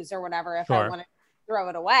shoes or whatever if I want to throw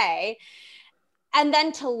it away. And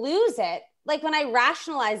then to lose it, like when I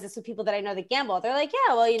rationalize this with people that I know that gamble, they're like,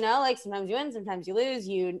 yeah, well, you know, like sometimes you win, sometimes you lose.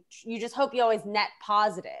 You just hope you always net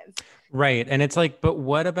positive. Right. And it's like, but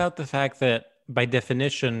what about the fact that by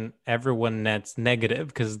definition, everyone nets negative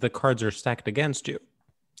because the cards are stacked against you?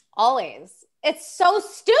 Always. It's so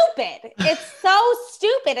stupid. It's so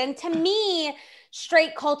stupid. And to me,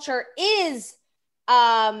 straight culture is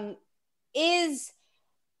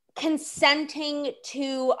consenting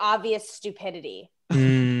to obvious stupidity.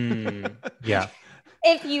 Yeah.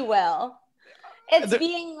 if you will. It's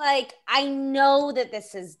being like, I know that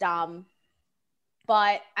this is dumb,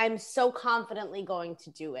 but I'm so confidently going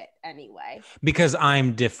to do it anyway. Because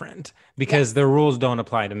I'm different. Because the rules don't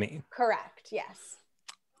apply to me. Correct. Yes.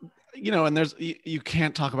 And you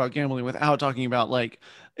can't talk about gambling without talking about like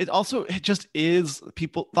it just is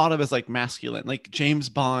people thought of as like masculine, like James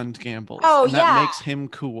Bond gambles. Oh, and that makes him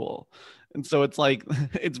cool. And so it's like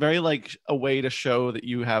it's very like a way to show that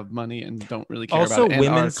you have money and don't really care about it and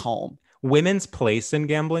are calm. Women's place in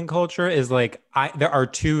gambling culture is like, there are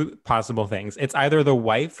two possible things. It's either the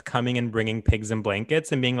wife coming and bringing pigs and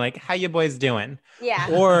blankets and being like, how you boys doing? Yeah.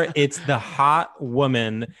 Or it's the hot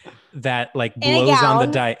woman that like blows on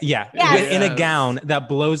the dice. Yeah. Yes. In a gown that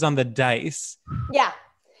blows on the dice. Yeah.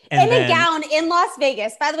 In a gown in Las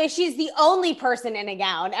Vegas. By the way, she's the only person in a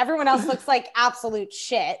gown. Everyone else looks like absolute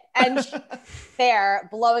shit. And she's there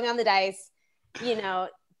blowing on the dice,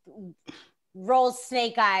 rolls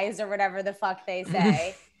snake eyes or whatever the fuck they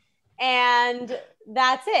say. And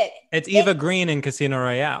that's it. It's Eva Green in Casino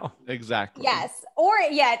Royale. Exactly. Yes. Or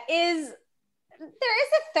there is a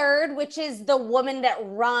third, which is the woman that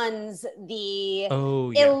runs the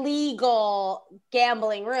illegal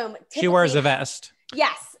gambling room. She wears a vest.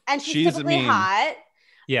 Yes. And she's typically hot.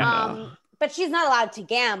 Yeah. But she's not allowed to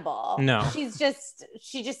gamble. No. She just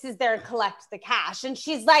is there to collect the cash. And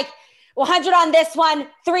she's like, 100 on this one,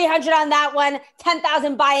 300 on that one,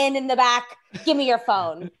 10,000 buy-in in the back. Give me your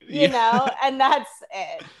phone, and that's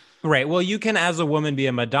it. Right. Well, you can, as a woman, be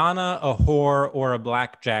a Madonna, a whore, or a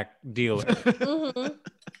blackjack dealer.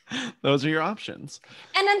 Those are your options.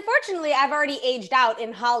 And unfortunately, I've already aged out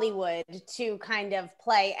in Hollywood to kind of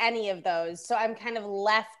play any of those. So I'm kind of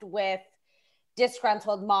left with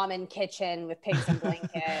disgruntled mom in kitchen with pigs and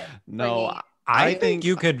blanket. No, I think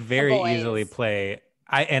you could very easily play.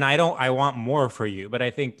 I want more for you, but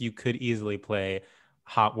I think you could easily play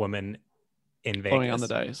hot woman in Vegas. Blowing on the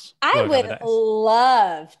dice. I would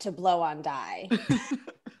love to blow on die.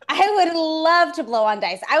 I would love to blow on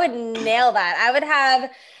dice. I would nail that. I would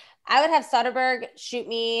have Soderbergh shoot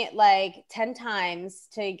me like 10 times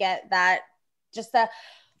to get that. Just the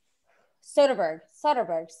Soderbergh.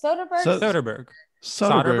 Soderbergh.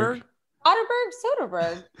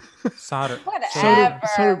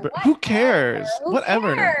 Whatever. Who cares?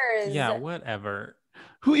 Whatever. Yeah, whatever.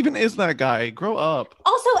 Who even is that guy? Grow up.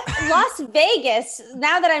 Also, Las Vegas,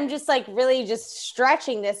 now that I'm just like really just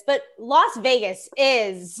stretching this, but Las Vegas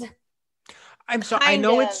is. I'm sorry. I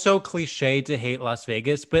know it's so cliche to hate Las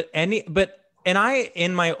Vegas, and I,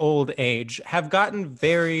 in my old age, have gotten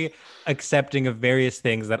very accepting of various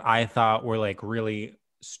things that I thought were like really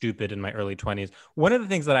stupid in my early 20s. One of the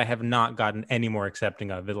things that I have not gotten any more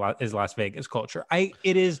accepting of is Las Vegas culture.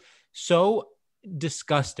 It is so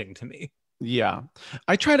disgusting to me. Yeah.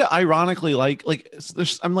 I try to ironically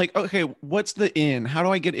I'm like, okay, what's the in? How do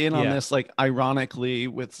I get in on this? Like ironically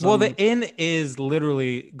with some... Well, the in is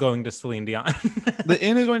literally going to Celine Dion. The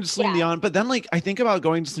in is going to Celine Dion. But then like, I think about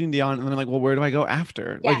going to Celine Dion and then I'm like, well, where do I go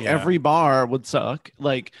after? Yeah. Like every bar would suck.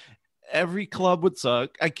 Like every club would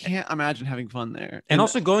suck. I can't imagine having fun there. And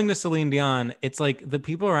also going to Celine Dion, it's like the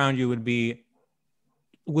people around you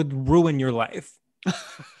would ruin your life.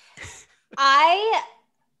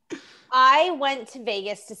 I went to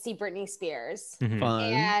Vegas to see Britney Spears,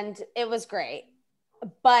 and it was great,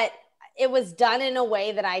 but it was done in a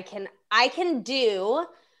way that I can do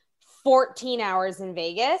 14 hours in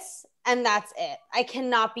Vegas, and that's it. I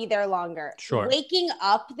cannot be there longer. Sure. Waking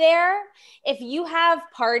up there, if you have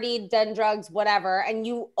partied, done drugs, whatever, and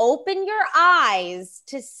you open your eyes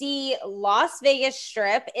to see Las Vegas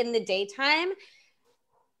Strip in the daytime,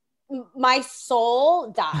 my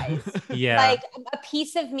soul dies. Yeah. Like a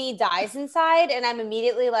piece of me dies inside, and I'm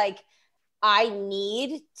immediately like, I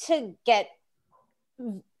need to get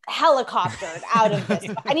helicoptered out of this.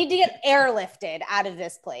 I need to get airlifted out of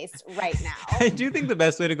this place right now. I do think the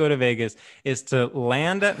best way to go to Vegas is to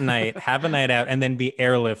land at night, have a night out, and then be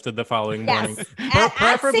airlifted the following morning.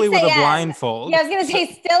 Preferably with a blindfold. Yeah, I was going to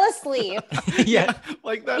say still asleep. Yeah.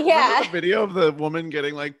 Like that. Remember the video of the woman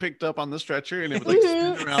getting like picked up on the stretcher and it was like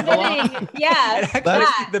spinning around a lot? Yeah.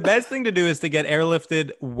 Actually, the best thing to do is to get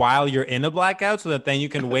airlifted while you're in a blackout so that then you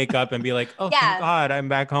can wake up and be like, oh, thank God, I'm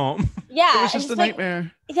back home. Yeah. It was just a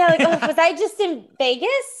nightmare. Yeah, like, oh, was I just in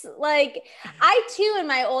Vegas? Like, I too, in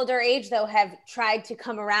my older age, though, have tried to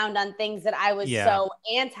come around on things that I was so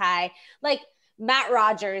anti. Like, Matt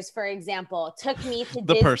Rogers, for example, took me to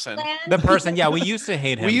Disneyland. The person, yeah, we used to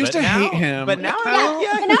hate him. hate him. But now, but now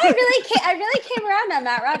I really came around on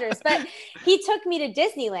Matt Rogers. But he took me to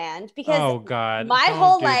Disneyland because my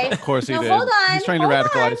whole life. Of course he did. Hold on. He's trying to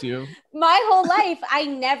radicalize you. My whole life, I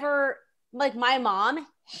never like my mom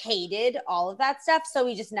hated all of that stuff, so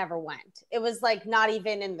we just never went. It was like not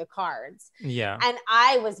even in the cards. Yeah. And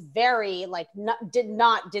I was very like did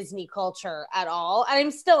not Disney culture at all, and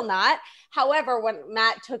I'm still not. However, when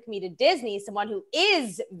Matt took me to Disney, someone who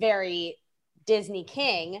is very Disney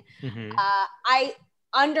king, I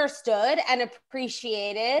understood and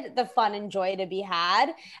appreciated the fun and joy to be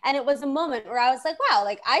had. And it was a moment where I was like, wow,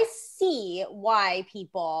 like I see why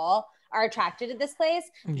people are attracted to this place.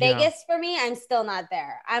 Yeah. Vegas, for me, I'm still not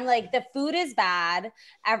there. I'm like, the food is bad.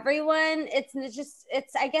 Everyone, it's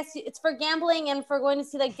I guess it's for gambling and for going to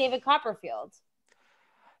see like David Copperfield.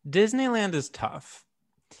 Disneyland is tough.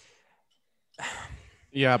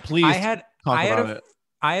 Yeah, please talk about it.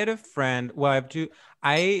 I had a friend. Well,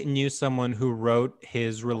 I knew someone who wrote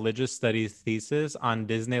his religious studies thesis on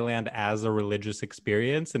Disneyland as a religious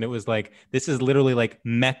experience. And it was like, this is literally like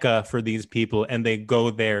Mecca for these people. And they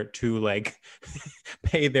go there to like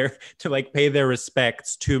pay their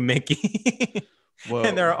respects to Mickey. Whoa.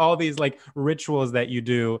 And there are all these like rituals that you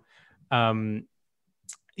do,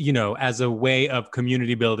 you know, as a way of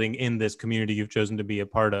community building in this community you've chosen to be a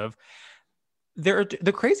part of.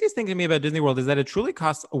 The craziest thing to me about Disney World is that it truly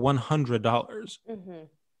costs $100.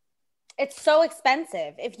 It's so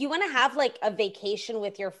expensive. If you want to have like a vacation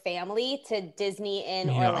with your family to Disney in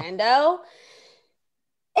Orlando,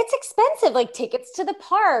 it's expensive. Like tickets to the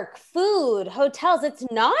park, food, hotels. It's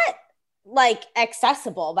not like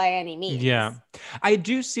accessible by any means. Yeah. I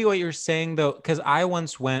do see what you're saying though, because I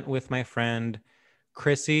once went with my friend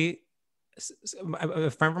Chrissy, a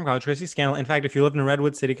friend from college, Chrissy Scannell. In fact, if you live in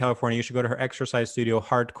Redwood City, California, you should go to her exercise studio,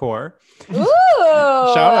 Hardcore. Ooh!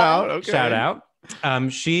 Shout out. Okay. Shout out.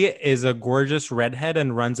 She is a gorgeous redhead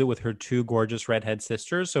and runs it with her two gorgeous redhead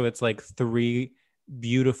sisters. So it's like three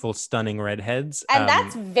beautiful, stunning redheads. And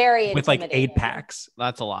that's very with like 8 packs.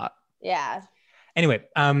 That's a lot. Yeah. Anyway,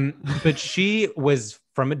 but she was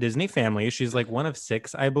from a Disney family. She's like one of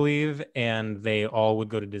 6, I believe, and they all would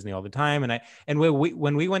go to Disney all the time. And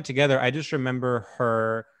when we went together, I just remember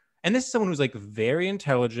her. And this is someone who's like very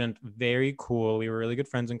intelligent, very cool. We were really good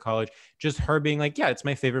friends in college. Just her being like, yeah, it's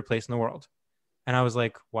my favorite place in the world. And I was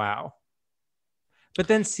like, wow. But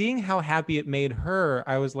then seeing how happy it made her,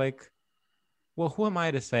 I was like, well, who am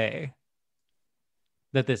I to say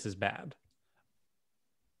that this is bad?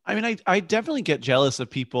 I mean, I definitely get jealous of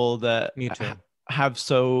people that Me too. Have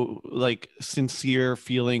so like sincere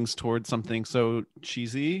feelings towards something so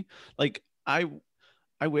cheesy. Like I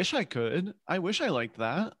wish I could. I wish I liked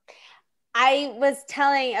that. I was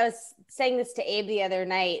saying this to Abe the other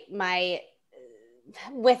night.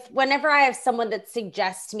 Whenever I have someone that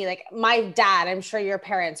suggests to me, like my dad, I'm sure your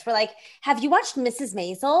parents were like, have you watched Mrs.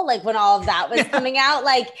 Maisel? Like when all of that was coming out,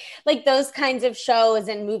 like those kinds of shows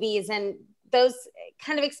and movies and those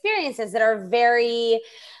kind of experiences that are very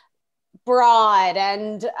broad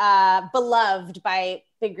and beloved by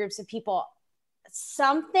big groups of people.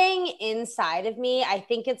 Something inside of me, I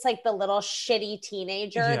think it's like the little shitty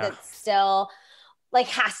teenager that still like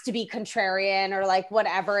has to be contrarian or like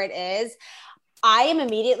whatever it is. I am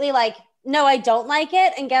immediately like, no, I don't like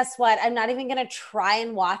it. And guess what? I'm not even going to try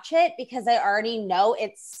and watch it because I already know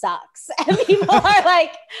it sucks. And people are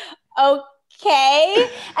like, okay.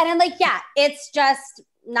 And I'm like, yeah, it's just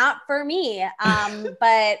not for me.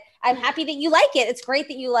 But I'm happy that you like it. It's great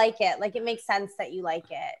that you like it. Like it makes sense that you like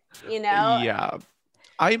it, you know? Yeah.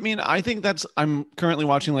 I mean, I think I'm currently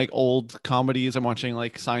watching like old comedies. I'm watching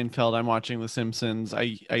like Seinfeld. I'm watching The Simpsons.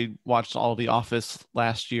 I watched all The Office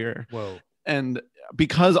last year. Whoa. And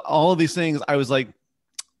because all of these things, I was like,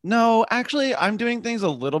 no, actually, I'm doing things a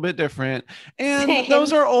little bit different. And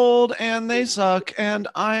those are old and they suck. And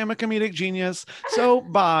I am a comedic genius. So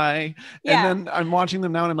bye. Yeah. And then I'm watching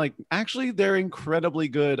them now and I'm like, actually, they're incredibly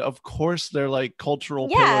good. Of course, they're like cultural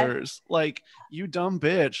pillars. Like, you dumb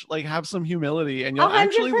bitch. Like, have some humility and you'll 100%.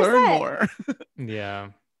 Actually learn more. Yeah.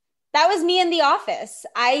 That was me in The Office.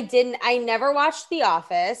 I never watched The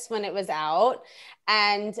Office when it was out.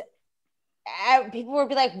 And people would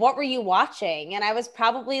be like, what were you watching? And I was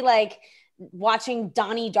probably like watching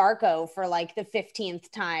Donnie Darko for like the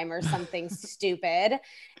 15th time or something stupid.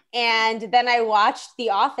 And then I watched The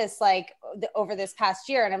Office like over this past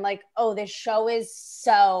year and I'm like, oh, this show is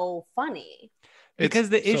so funny. Because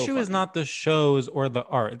the issue is not the shows or the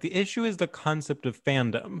art. The issue is the concept of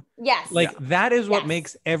fandom. Yes. Like that is what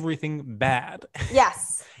makes everything bad.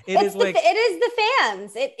 Yes. It is the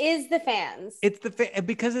fans. It is the fans. It's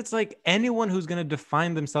because it's like anyone who's going to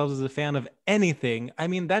define themselves as a fan of anything. I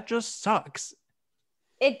mean, that just sucks.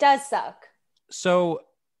 It does suck. So,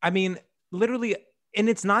 I mean, literally, and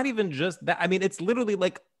it's not even just that. I mean, it's literally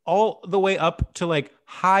like all the way up to like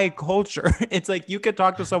high culture. It's like you could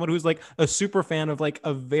talk to someone who's like a super fan of like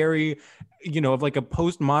a very, of like a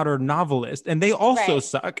postmodern novelist, and they also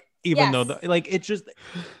suck, even though like it just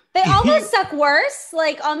they almost suck worse.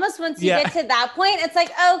 Like almost once you get to that point, it's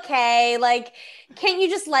like, okay, like can't you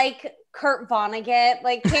just like Kurt Vonnegut?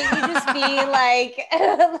 Like can't you just be like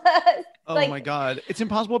oh my God. It's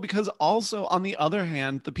impossible because also on the other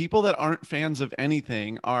hand, the people that aren't fans of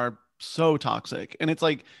anything are so toxic, and it's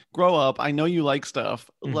like, grow up. I know you like stuff.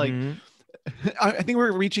 Like I think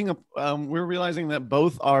we're realizing that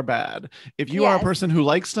both are bad. If you are a person who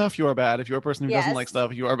likes stuff, you are bad. If you're a person who doesn't like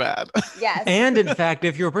stuff, you are bad. Yes. And in fact,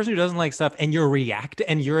 if you're a person who doesn't like stuff and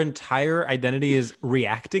your entire identity is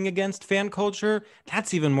reacting against fan culture,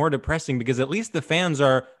 that's even more depressing, because at least the fans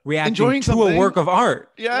are reacting to a work of art.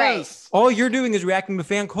 Yes. Right. All you're doing is reacting to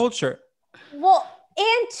fan culture. Well,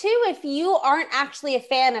 and two, if you aren't actually a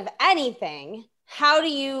fan of anything, how do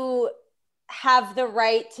you have the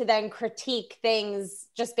right to then critique things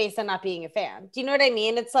just based on not being a fan? Do you know what I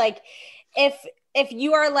mean? It's like, if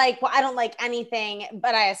you are like, well, I don't like anything,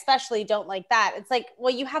 but I especially don't like that. It's like,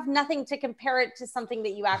 well, you have nothing to compare it to something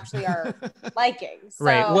that you actually are liking. So,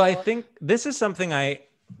 right. Well, I think this is something I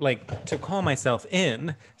like to call myself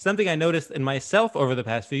in. Something I noticed in myself over the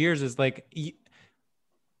past few years is like,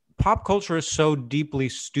 pop culture is so deeply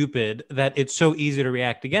stupid that it's so easy to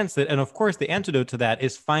react against it. And of course, the antidote to that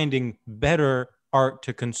is finding better art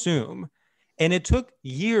to consume. And it took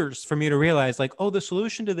years for me to realize, like, oh, the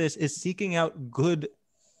solution to this is seeking out good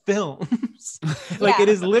films. Like, it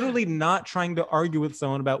is literally not trying to argue with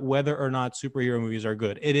someone about whether or not superhero movies are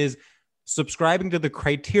good. It is subscribing to the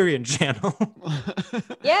Criterion Channel.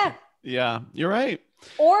 Yeah, you're right.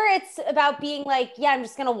 Or it's about being like, yeah, I'm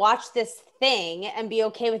just going to watch this thing and be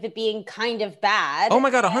okay with it being kind of bad. Oh my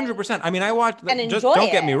God, 100%. I mean, I watched, just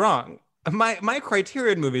don't get me wrong. My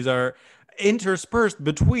Criterion movies are interspersed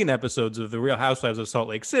between episodes of The Real Housewives of Salt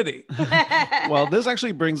Lake City. Well, this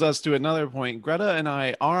actually brings us to another point. Greta and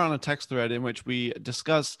I are on a text thread in which we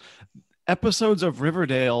discuss episodes of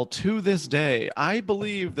Riverdale to this day. I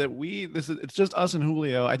believe that it's just us and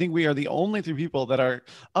Julio. I think we are the only three people that are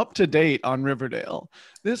up to date on Riverdale.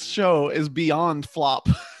 This show is beyond flop.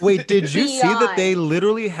 Wait, did you see that they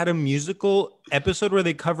literally had a musical episode where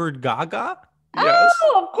they covered Gaga? Yes.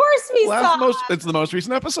 Oh, of course we saw. It's the most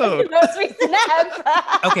recent episode. The most recent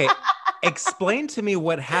episode. Okay, explain to me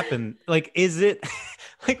what happened. Like, is it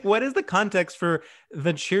like, what is the context for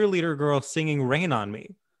the cheerleader girl singing "Rain on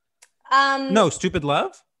Me"? No, Stupid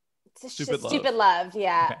Love? Stupid Love,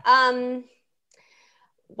 yeah. Okay.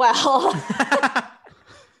 Well, to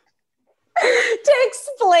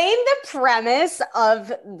explain the premise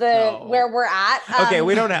of where we're at. Okay,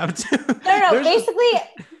 we don't have to. No.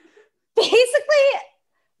 Basically,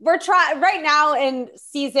 we're trying right now in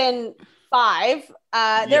season 5.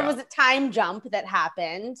 There was a time jump that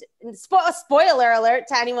happened. Spoiler alert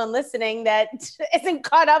to anyone listening that isn't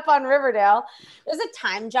caught up on Riverdale. There's a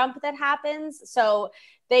time jump that happens. So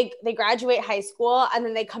they graduate high school and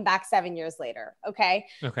then they come back 7 years later. Okay.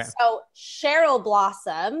 So Cheryl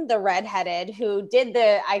Blossom, the redheaded who did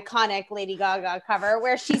the iconic Lady Gaga cover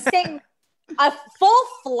where she sang a full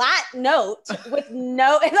flat note with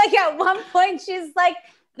no, and like at one point she's like,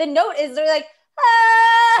 the note is they're like,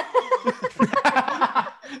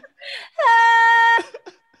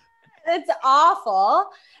 it's awful.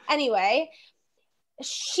 Anyway,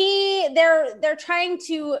 they're trying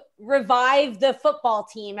to revive the football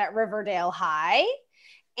team at Riverdale High,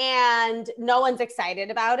 and no one's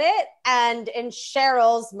excited about it. And in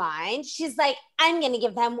Cheryl's mind, she's like, I'm gonna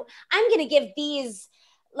give these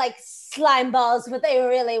like slime balls what they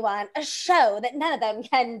really want, a show that none of them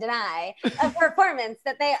can deny, a performance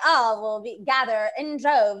that they all will gather in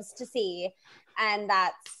droves to see. And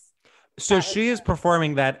she is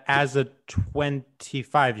performing that as a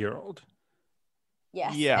 25-year-old.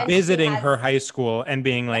 Yes. Yeah. Visiting her high school and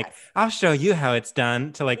being like, I'll show you how it's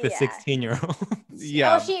done, to like the 16-year-old.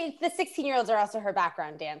 Yeah. Oh, the 16-year-olds are also her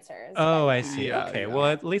background dancers. Oh, I see. Yeah, okay. Yeah. Well,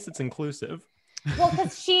 at least it's inclusive. Well,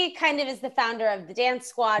 because she kind of is the founder of the dance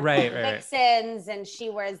squad, right. Vixens, and she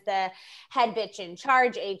wears the head bitch in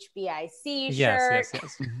charge HBIC shirt. Yes.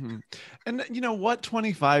 Mm-hmm. And you know what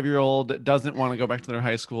 25-year-old doesn't want to go back to their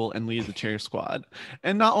high school and lead the cheer squad?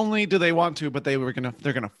 And not only do they want to, but they're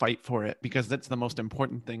gonna fight for it because that's the most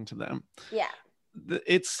important thing to them. Yeah.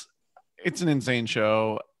 It's an insane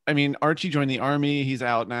show. I mean, Archie joined the army. He's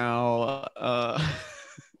out now.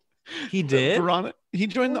 He did? He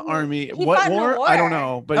joined the army. What war? I don't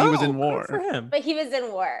know, but he was in war. For him. But he was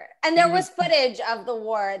in war. And there was footage of the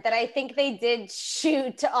war that I think they did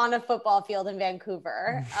shoot on a football field in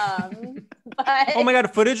Vancouver. But Oh my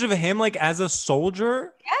God, footage of him like as a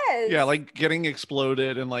soldier? yes. Yeah, like getting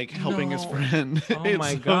exploded and like helping his friend. Oh It's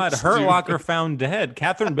my so God, Hurt stupid. Locker found dead.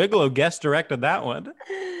 Catherine Bigelow guest directed that one.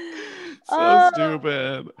 So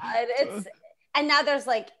stupid. And now there's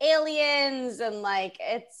like aliens and like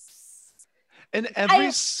And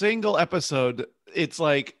every single episode, it's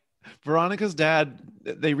like Veronica's dad,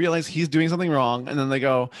 they realize he's doing something wrong. And then they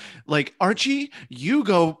go like, Archie, you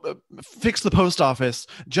go fix the post office.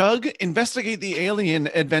 Jug, investigate the alien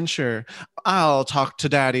adventure. I'll talk to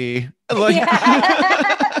daddy. Like, and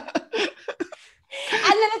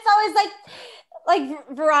then it's always like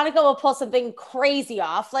Veronica will pull something crazy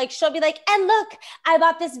off. Like she'll be like, and look, I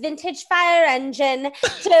bought this vintage fire engine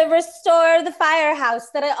to restore the firehouse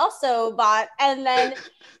that I also bought. And then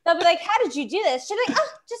they'll be like, how did you do this? She'll be like, oh,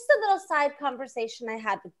 just a little side conversation I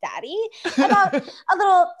had with daddy about a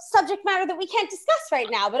little subject matter that we can't discuss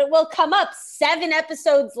right now, but it will come up 7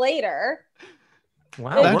 episodes later.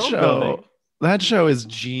 Wow, that show is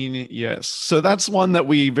genius. So that's one that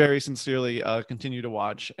we very sincerely continue to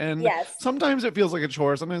watch. And sometimes it feels like a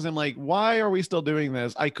chore. Sometimes I'm like, why are we still doing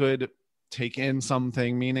this? I could take in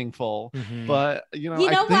something meaningful, but I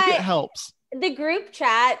think it helps. The group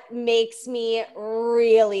chat makes me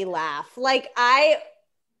really laugh. Like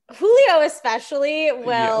Julio especially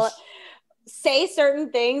will say certain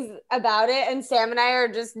things about it, and Sam and I are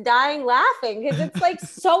just dying laughing because it's like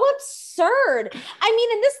so absurd. I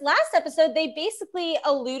mean, in this last episode, they basically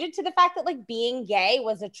alluded to the fact that like being gay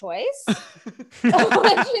was a choice, which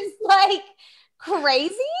is like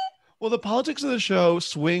crazy. Well, the politics of the show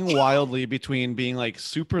swing wildly between being like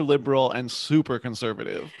super liberal and super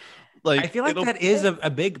conservative. Like, I feel like that is a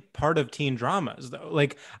big part of teen dramas, though.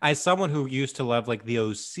 Like, as someone who used to love like The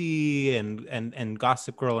OC and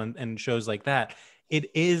Gossip Girl and shows like that, it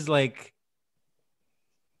is like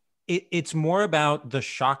it's more about the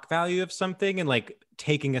shock value of something and like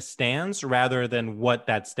taking a stance rather than what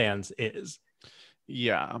that stance is.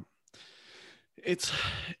 Yeah, it's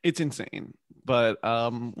insane, but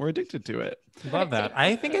we're addicted to it. Love that.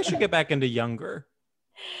 I think I should get back into Younger.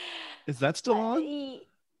 Is that still on?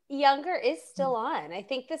 Younger is still on. I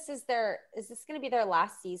think is this going to be their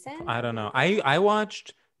last season? I don't know. I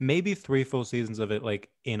watched maybe 3 full seasons of it like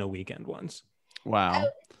in a weekend once. Wow.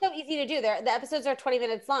 It's so easy to do. The episodes are 20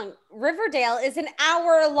 minutes long. Riverdale is an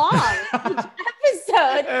hour long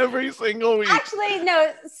episode. Every single week. Actually,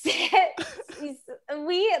 no. There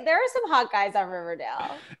are some hot guys on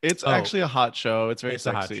Riverdale. It's actually a hot show. It's very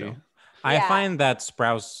sexy. A hot show. I find that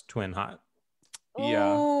Sprouse twin hot.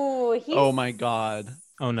 Yeah. Ooh, oh my God.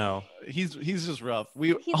 Oh no, he's just rough.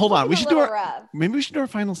 Hold on. We should do maybe we should do our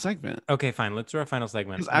final segment. Okay, fine. Let's do our final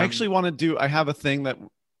segment. Because I actually want to do. I have a thing that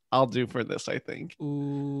I'll do for this. I think.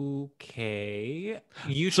 Okay,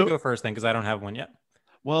 you should go first then, because I don't have one yet.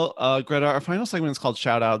 Well, Greta, our final segment is called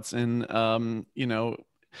shout outs, and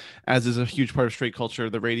as is a huge part of straight culture,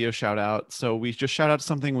 the radio shout out. So we just shout out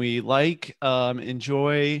something we like,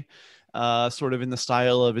 enjoy. Sort of in the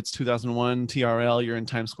style of it's 2001 TRL, you're in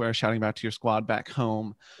Times Square shouting back to your squad back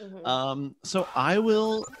home. So I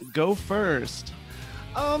will go first.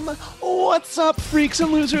 What's up, freaks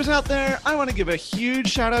and losers out there? I want to give a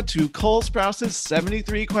huge shout out to Cole Sprouse's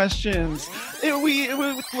 73 questions.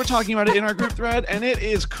 We're talking about it in our group thread, and it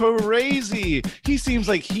is crazy. He seems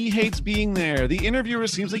like he hates being there. The interviewer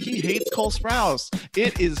seems like he hates Cole Sprouse.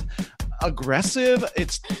 It is aggressive.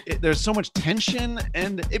 There's so much tension,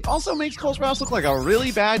 and it also makes Cole Sprouse look like a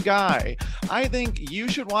really bad guy. I think you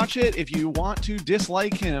should watch it if you want to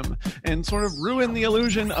dislike him and sort of ruin the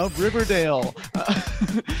illusion of Riverdale.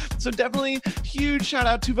 So definitely huge shout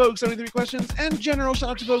out to Vogue 73 Questions, and general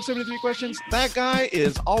shout out to Vogue 73 Questions. That guy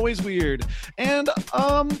is always weird. And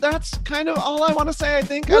that's kind of all I want to say. I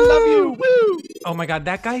think. Woo! I love you. Woo! Oh my God,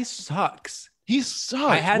 that guy sucks. He sucks.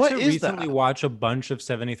 I had to recently watch a bunch of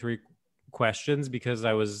 73 questions because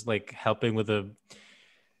I was like helping with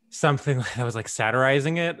something that was like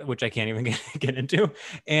satirizing it, which I can't even get into,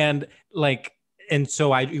 and so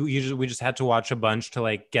we just had to watch a bunch to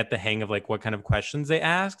like get the hang of like what kind of questions they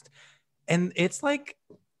asked, and it's like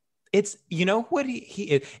it's what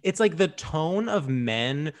it's like the tone of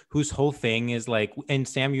men whose whole thing is like, and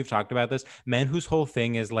Sam, you've talked about this, men whose whole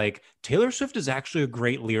thing is like Taylor Swift is actually a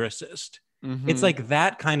great lyricist. It's like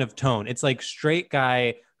that kind of tone. It's like straight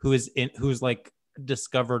guy who's like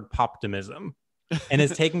discovered poptimism and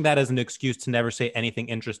is taking that as an excuse to never say anything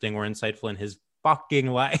interesting or insightful in his fucking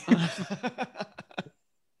life.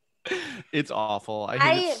 It's awful. I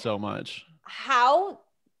hate it so much. How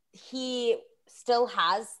he still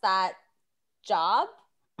has that job.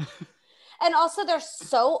 And also they're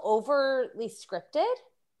so overly scripted.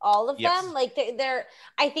 all of Yes. them. Like they're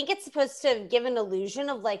I think it's supposed to give an illusion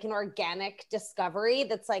of like an organic discovery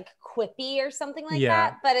that's like quippy or something like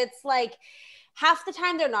that. But it's like half the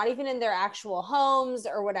time they're not even in their actual homes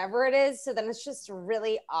or whatever it is. So then it's just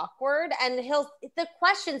really awkward. And the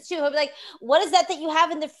questions too, he'll be like, what is that you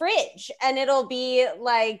have in the fridge? And it'll be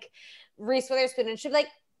like Reese Witherspoon and she'll be like,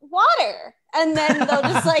 water. And then they'll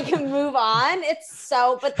just like move on.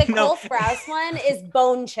 But the Cole Sprouse one is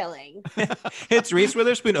bone chilling. It's Reese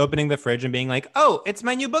Witherspoon opening the fridge and being like, oh, it's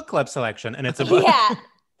my new book club selection. And it's a book. Yeah.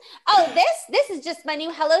 Oh, this is just my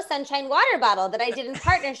new Hello Sunshine water bottle that I did in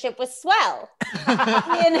partnership with Swell.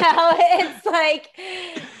 It's like,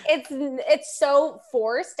 it's so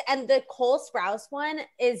forced. And the Cole Sprouse one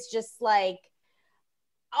is just like,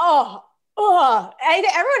 everyone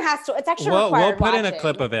has to, it's actually required We'll put in watching. a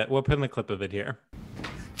clip of it. We'll put in a clip of it here.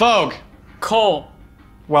 Vogue. Cole.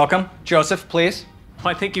 Welcome. Joseph, please.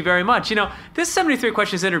 Why, thank you very much. This 73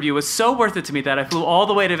 Questions interview was so worth it to me that I flew all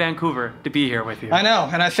the way to Vancouver to be here with you. I know,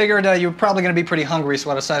 and I figured you were probably going to be pretty hungry, so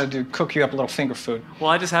I decided to cook you up a little finger food. Well,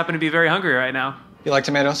 I just happen to be very hungry right now. You like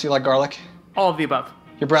tomatoes? You like garlic? All of the above.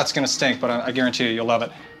 Your breath's going to stink, but I guarantee you'll love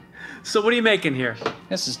it. So what are you making here?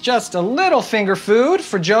 This is just a little finger food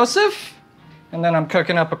for Joseph. And then I'm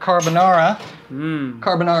cooking up a carbonara.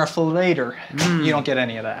 Carbonara for later. You don't get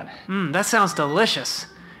any of that. That sounds delicious.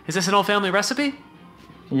 Is this an old family recipe?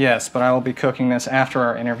 Yes, but I will be cooking this after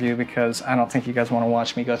our interview because I don't think you guys want to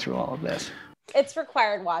watch me go through all of this. It's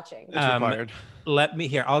required watching. It's required. Let me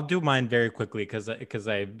here. I'll do mine very quickly because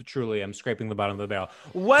I truly am scraping the bottom of the barrel.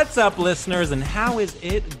 What's up, listeners, and how is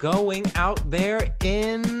it going out there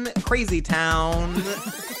in Crazy Town?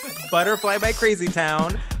 Butterfly by Crazy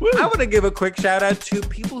Town. I want to give a quick shout out to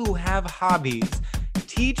people who have hobbies.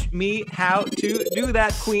 Teach me how to do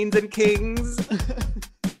that, queens and kings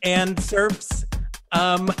and serfs.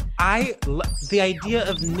 The idea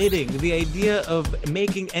of knitting, the idea of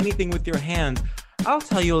making anything with your hands. I'll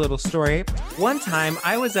tell you a little story. One time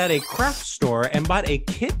I was at a craft store and bought a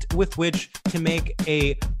kit with which to make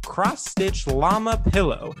a cross-stitch llama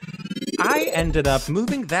pillow. I ended up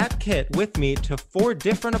moving that kit with me to 4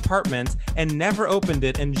 different apartments and never opened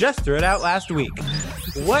it and just threw it out last week.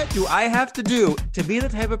 What do I have to do to be the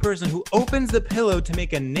type of person who opens the pillow to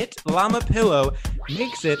make a knit llama pillow,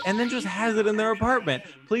 makes it, and then just has it in their apartment?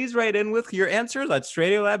 Please write in with your answers at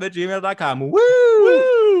straightalab@gmail.com. Woo!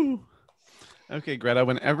 Woo! Okay, Greta,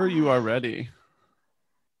 whenever you are ready.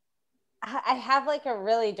 I have like a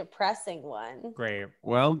really depressing one. Great.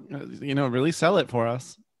 Well, really sell it for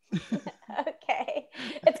us. Okay.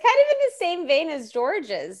 It's kind of in the same vein as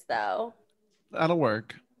George's, though. That'll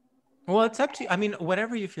work. Well, it's up to you. I mean,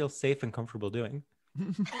 whatever you feel safe and comfortable doing.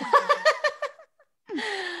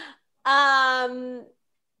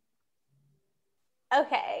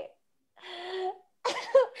 Okay.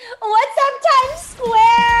 What's up, Times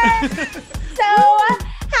Square? So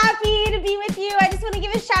happy to be with you. I just want to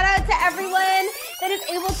give a shout out to everyone that is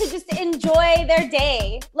able to just enjoy their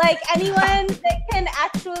day. Like anyone that can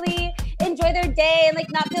actually enjoy their day and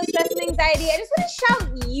like not feel stress and anxiety. I just want to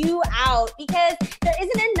shout you out because there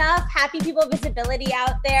isn't enough happy people visibility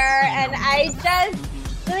out there. And I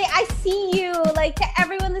see you, like, to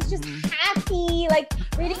everyone that's just happy, like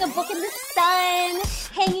reading a book in the sun,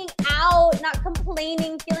 hanging out, not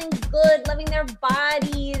complaining, feeling good, loving their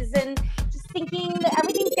bodies, and just thinking that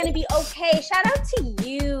everything's going to be okay. Shout out to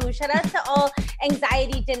you. Shout out to all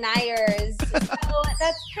anxiety deniers. So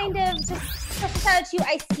that's kind of just special shout out to you.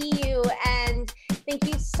 I see you. And thank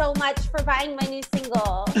you so much for buying my new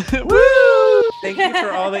single. Woo! Thank you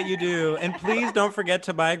for all that you do. And please don't forget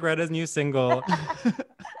to buy Greta's new single.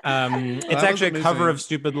 It's actually a cover of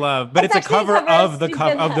Stupid Love, but it's a cover of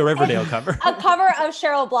the Riverdale cover. A cover of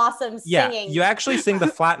Cheryl Blossom singing. Yeah, you actually sing the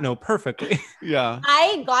flat note perfectly. Yeah.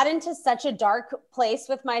 I got into such a dark place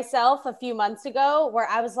with myself a few months ago where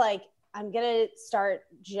I was like, I'm going to start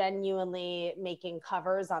genuinely making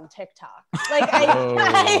covers on TikTok. Like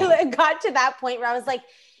I got to that point where I was like,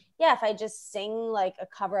 yeah, if I just sing like a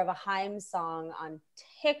cover of a Haim song on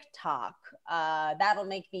TikTok, that'll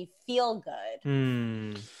make me feel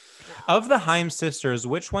good. Of the Haim sisters,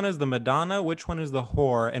 which one is the Madonna, which one is the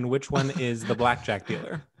whore, and which one is the blackjack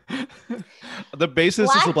dealer? The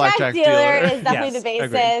bassist is the blackjack dealer. Is definitely the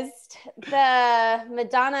bassist. Agreed. The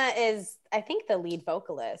Madonna is, I think, the lead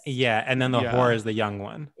vocalist. Yeah, and then the whore is the young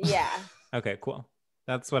one. Yeah. Okay, cool.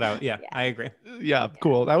 That's what I agree. Yeah,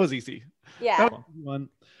 cool. That was easy. Yeah. One.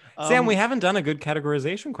 Sam, we haven't done a good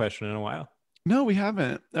categorization question in a while. No, we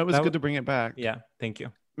haven't. That was good to bring it back. Yeah, thank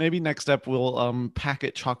you. Maybe next step we'll pack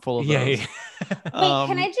it chock full of those. Wait,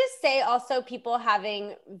 can I just say also people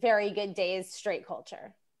having very good days, straight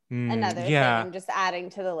culture? Another thing I'm just adding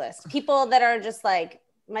to the list. People that are just like,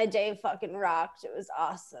 my day fucking rocked. It was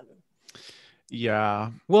awesome.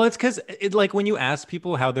 Yeah. Well, it's because like when you ask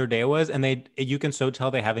people how their day was, and you can so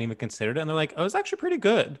tell they haven't even considered it, and they're like, "Oh, it's actually pretty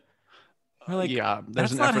good." We're like, yeah,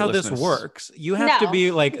 that's not how this works. You have to be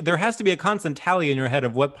like, there has to be a constant tally in your head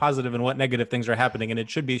of what positive and what negative things are happening, and it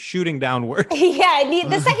should be shooting downward. Yeah,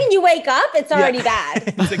 the second you wake up, it's already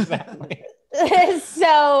bad. Exactly.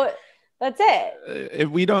 So that's it. If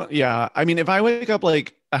we don't, I mean, if I wake up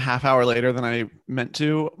like a half hour later than I meant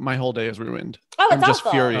to, my whole day is ruined. Oh, it's I'm just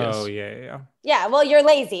awful. furious. Oh, yeah. Yeah, well, you're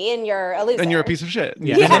lazy and you're a loser. And you're a piece of shit.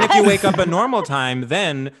 Yeah. And then if you wake up at normal time,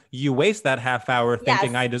 then you waste that half hour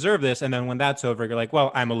thinking I deserve this. And then when that's over, you're like,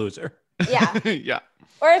 well, I'm a loser. Yeah. Yeah.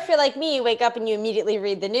 Or if you're like me, you wake up and you immediately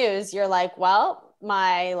read the news, you're like, well,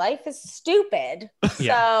 my life is stupid.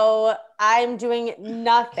 So I'm doing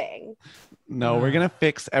nothing. No, we're going to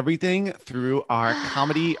fix everything through our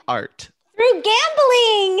comedy art. Through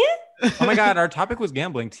gambling. Oh my God, our topic was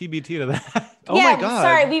gambling. TBT to that. Oh my God.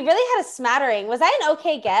 Sorry, we really had a smattering. Was I an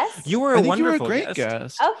okay guest? You were a wonderful you were a great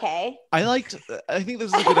guest. Okay. I think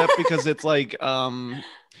this is a good ep because it's like,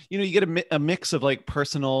 you get a mix of like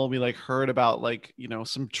personal, we like heard about like,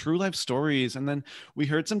 some true life stories, and then we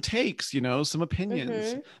heard some takes, some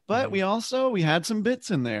opinions, but we had some bits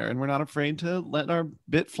in there, and we're not afraid to let our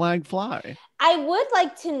bit flag fly. I would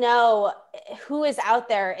like to know who is out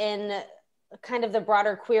there in kind of the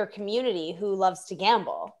broader queer community who loves to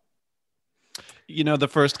gamble. The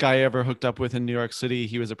first guy I ever hooked up with in New York City,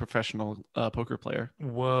 he was a professional poker player.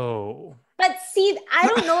 Whoa. But see, I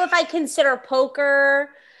don't know if I consider poker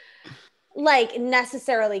like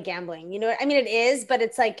necessarily gambling. I mean, it is, but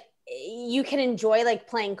it's like you can enjoy like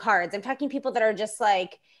playing cards. I'm talking people that are just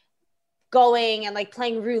like going and like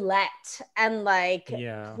playing roulette and like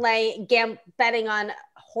betting on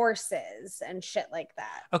horses and shit like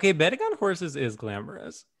that. Okay, betting on horses is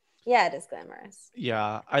glamorous. Yeah, it is glamorous.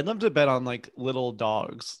 Yeah, I'd love to bet on like little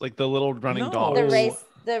dogs, like the little running dogs.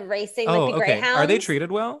 The racing, like the greyhounds. Are they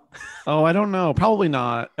treated well? Oh, I don't know. Probably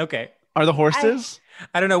not. Okay. Are the horses?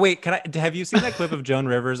 I don't know. Wait, have you seen that clip of Joan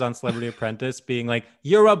Rivers on Celebrity Apprentice being like,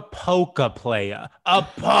 "You're a poker player, a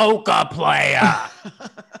poker player."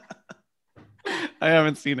 I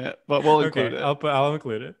haven't seen it, but we'll include it. I'll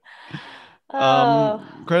include it.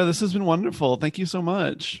 Greta, this has been wonderful. Thank you so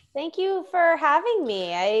much. Thank you for having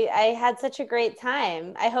me. I had such a great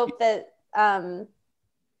time. I hope that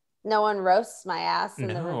no one roasts my ass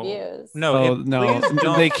in the reviews. No,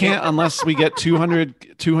 they can't unless we get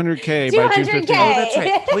 200K by June 15th. Oh, that's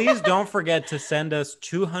right. Please don't forget to send us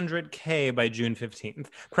 200K by June 15th.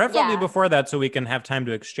 Preferably before that, so we can have time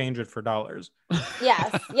to exchange it for dollars.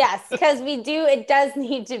 Yes, because it does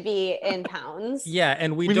need to be in pounds. Yeah,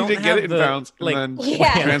 and we don't need to get it in pounds and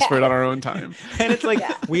then transfer it on our own time. And it's like,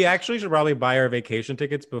 we actually should probably buy our vacation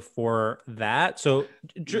tickets before that. So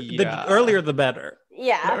the earlier the better.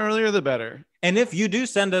 Yeah. The earlier the better. And if you do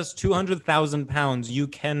send us 200,000 pounds, you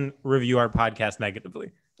can review our podcast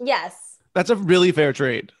negatively. Yes. That's a really fair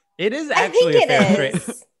trade. It is actually a fair trade.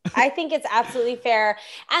 I think it's absolutely fair.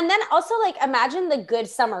 And then also, like, imagine the good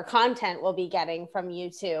summer content we'll be getting from you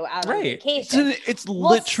two out on vacation. It's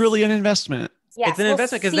literally an investment. Yes, it's an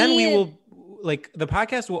investment because then we will, like, the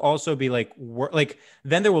podcast will also be like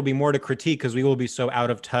then there will be more to critique because we will be so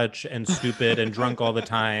out of touch and stupid and drunk all the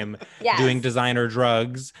time doing designer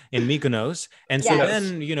drugs in Mykonos. And so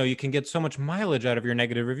then, you can get so much mileage out of your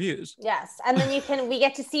negative reviews. Yes. And then we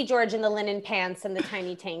get to see George in the linen pants and the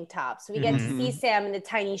tiny tank tops. We get to see Sam in the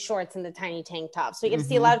tiny shorts and the tiny tank tops. So we get to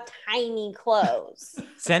see a lot of tiny clothes.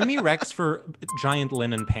 Send me Rex for giant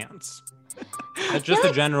linen pants. That's just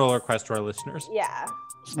a general request to our listeners. Yeah.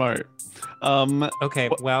 Smart. Okay,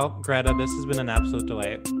 well, Greta, this has been an absolute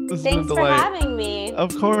delight. Thanks for having me.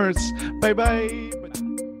 Of course. Bye-bye.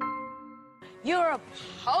 You're a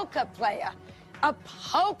poker player. A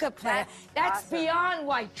poker player. That's awesome. Beyond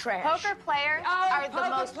white trash. Poker players are the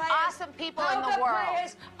most awesome people in the world. Poker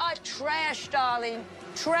players are trash, darling.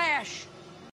 Trash.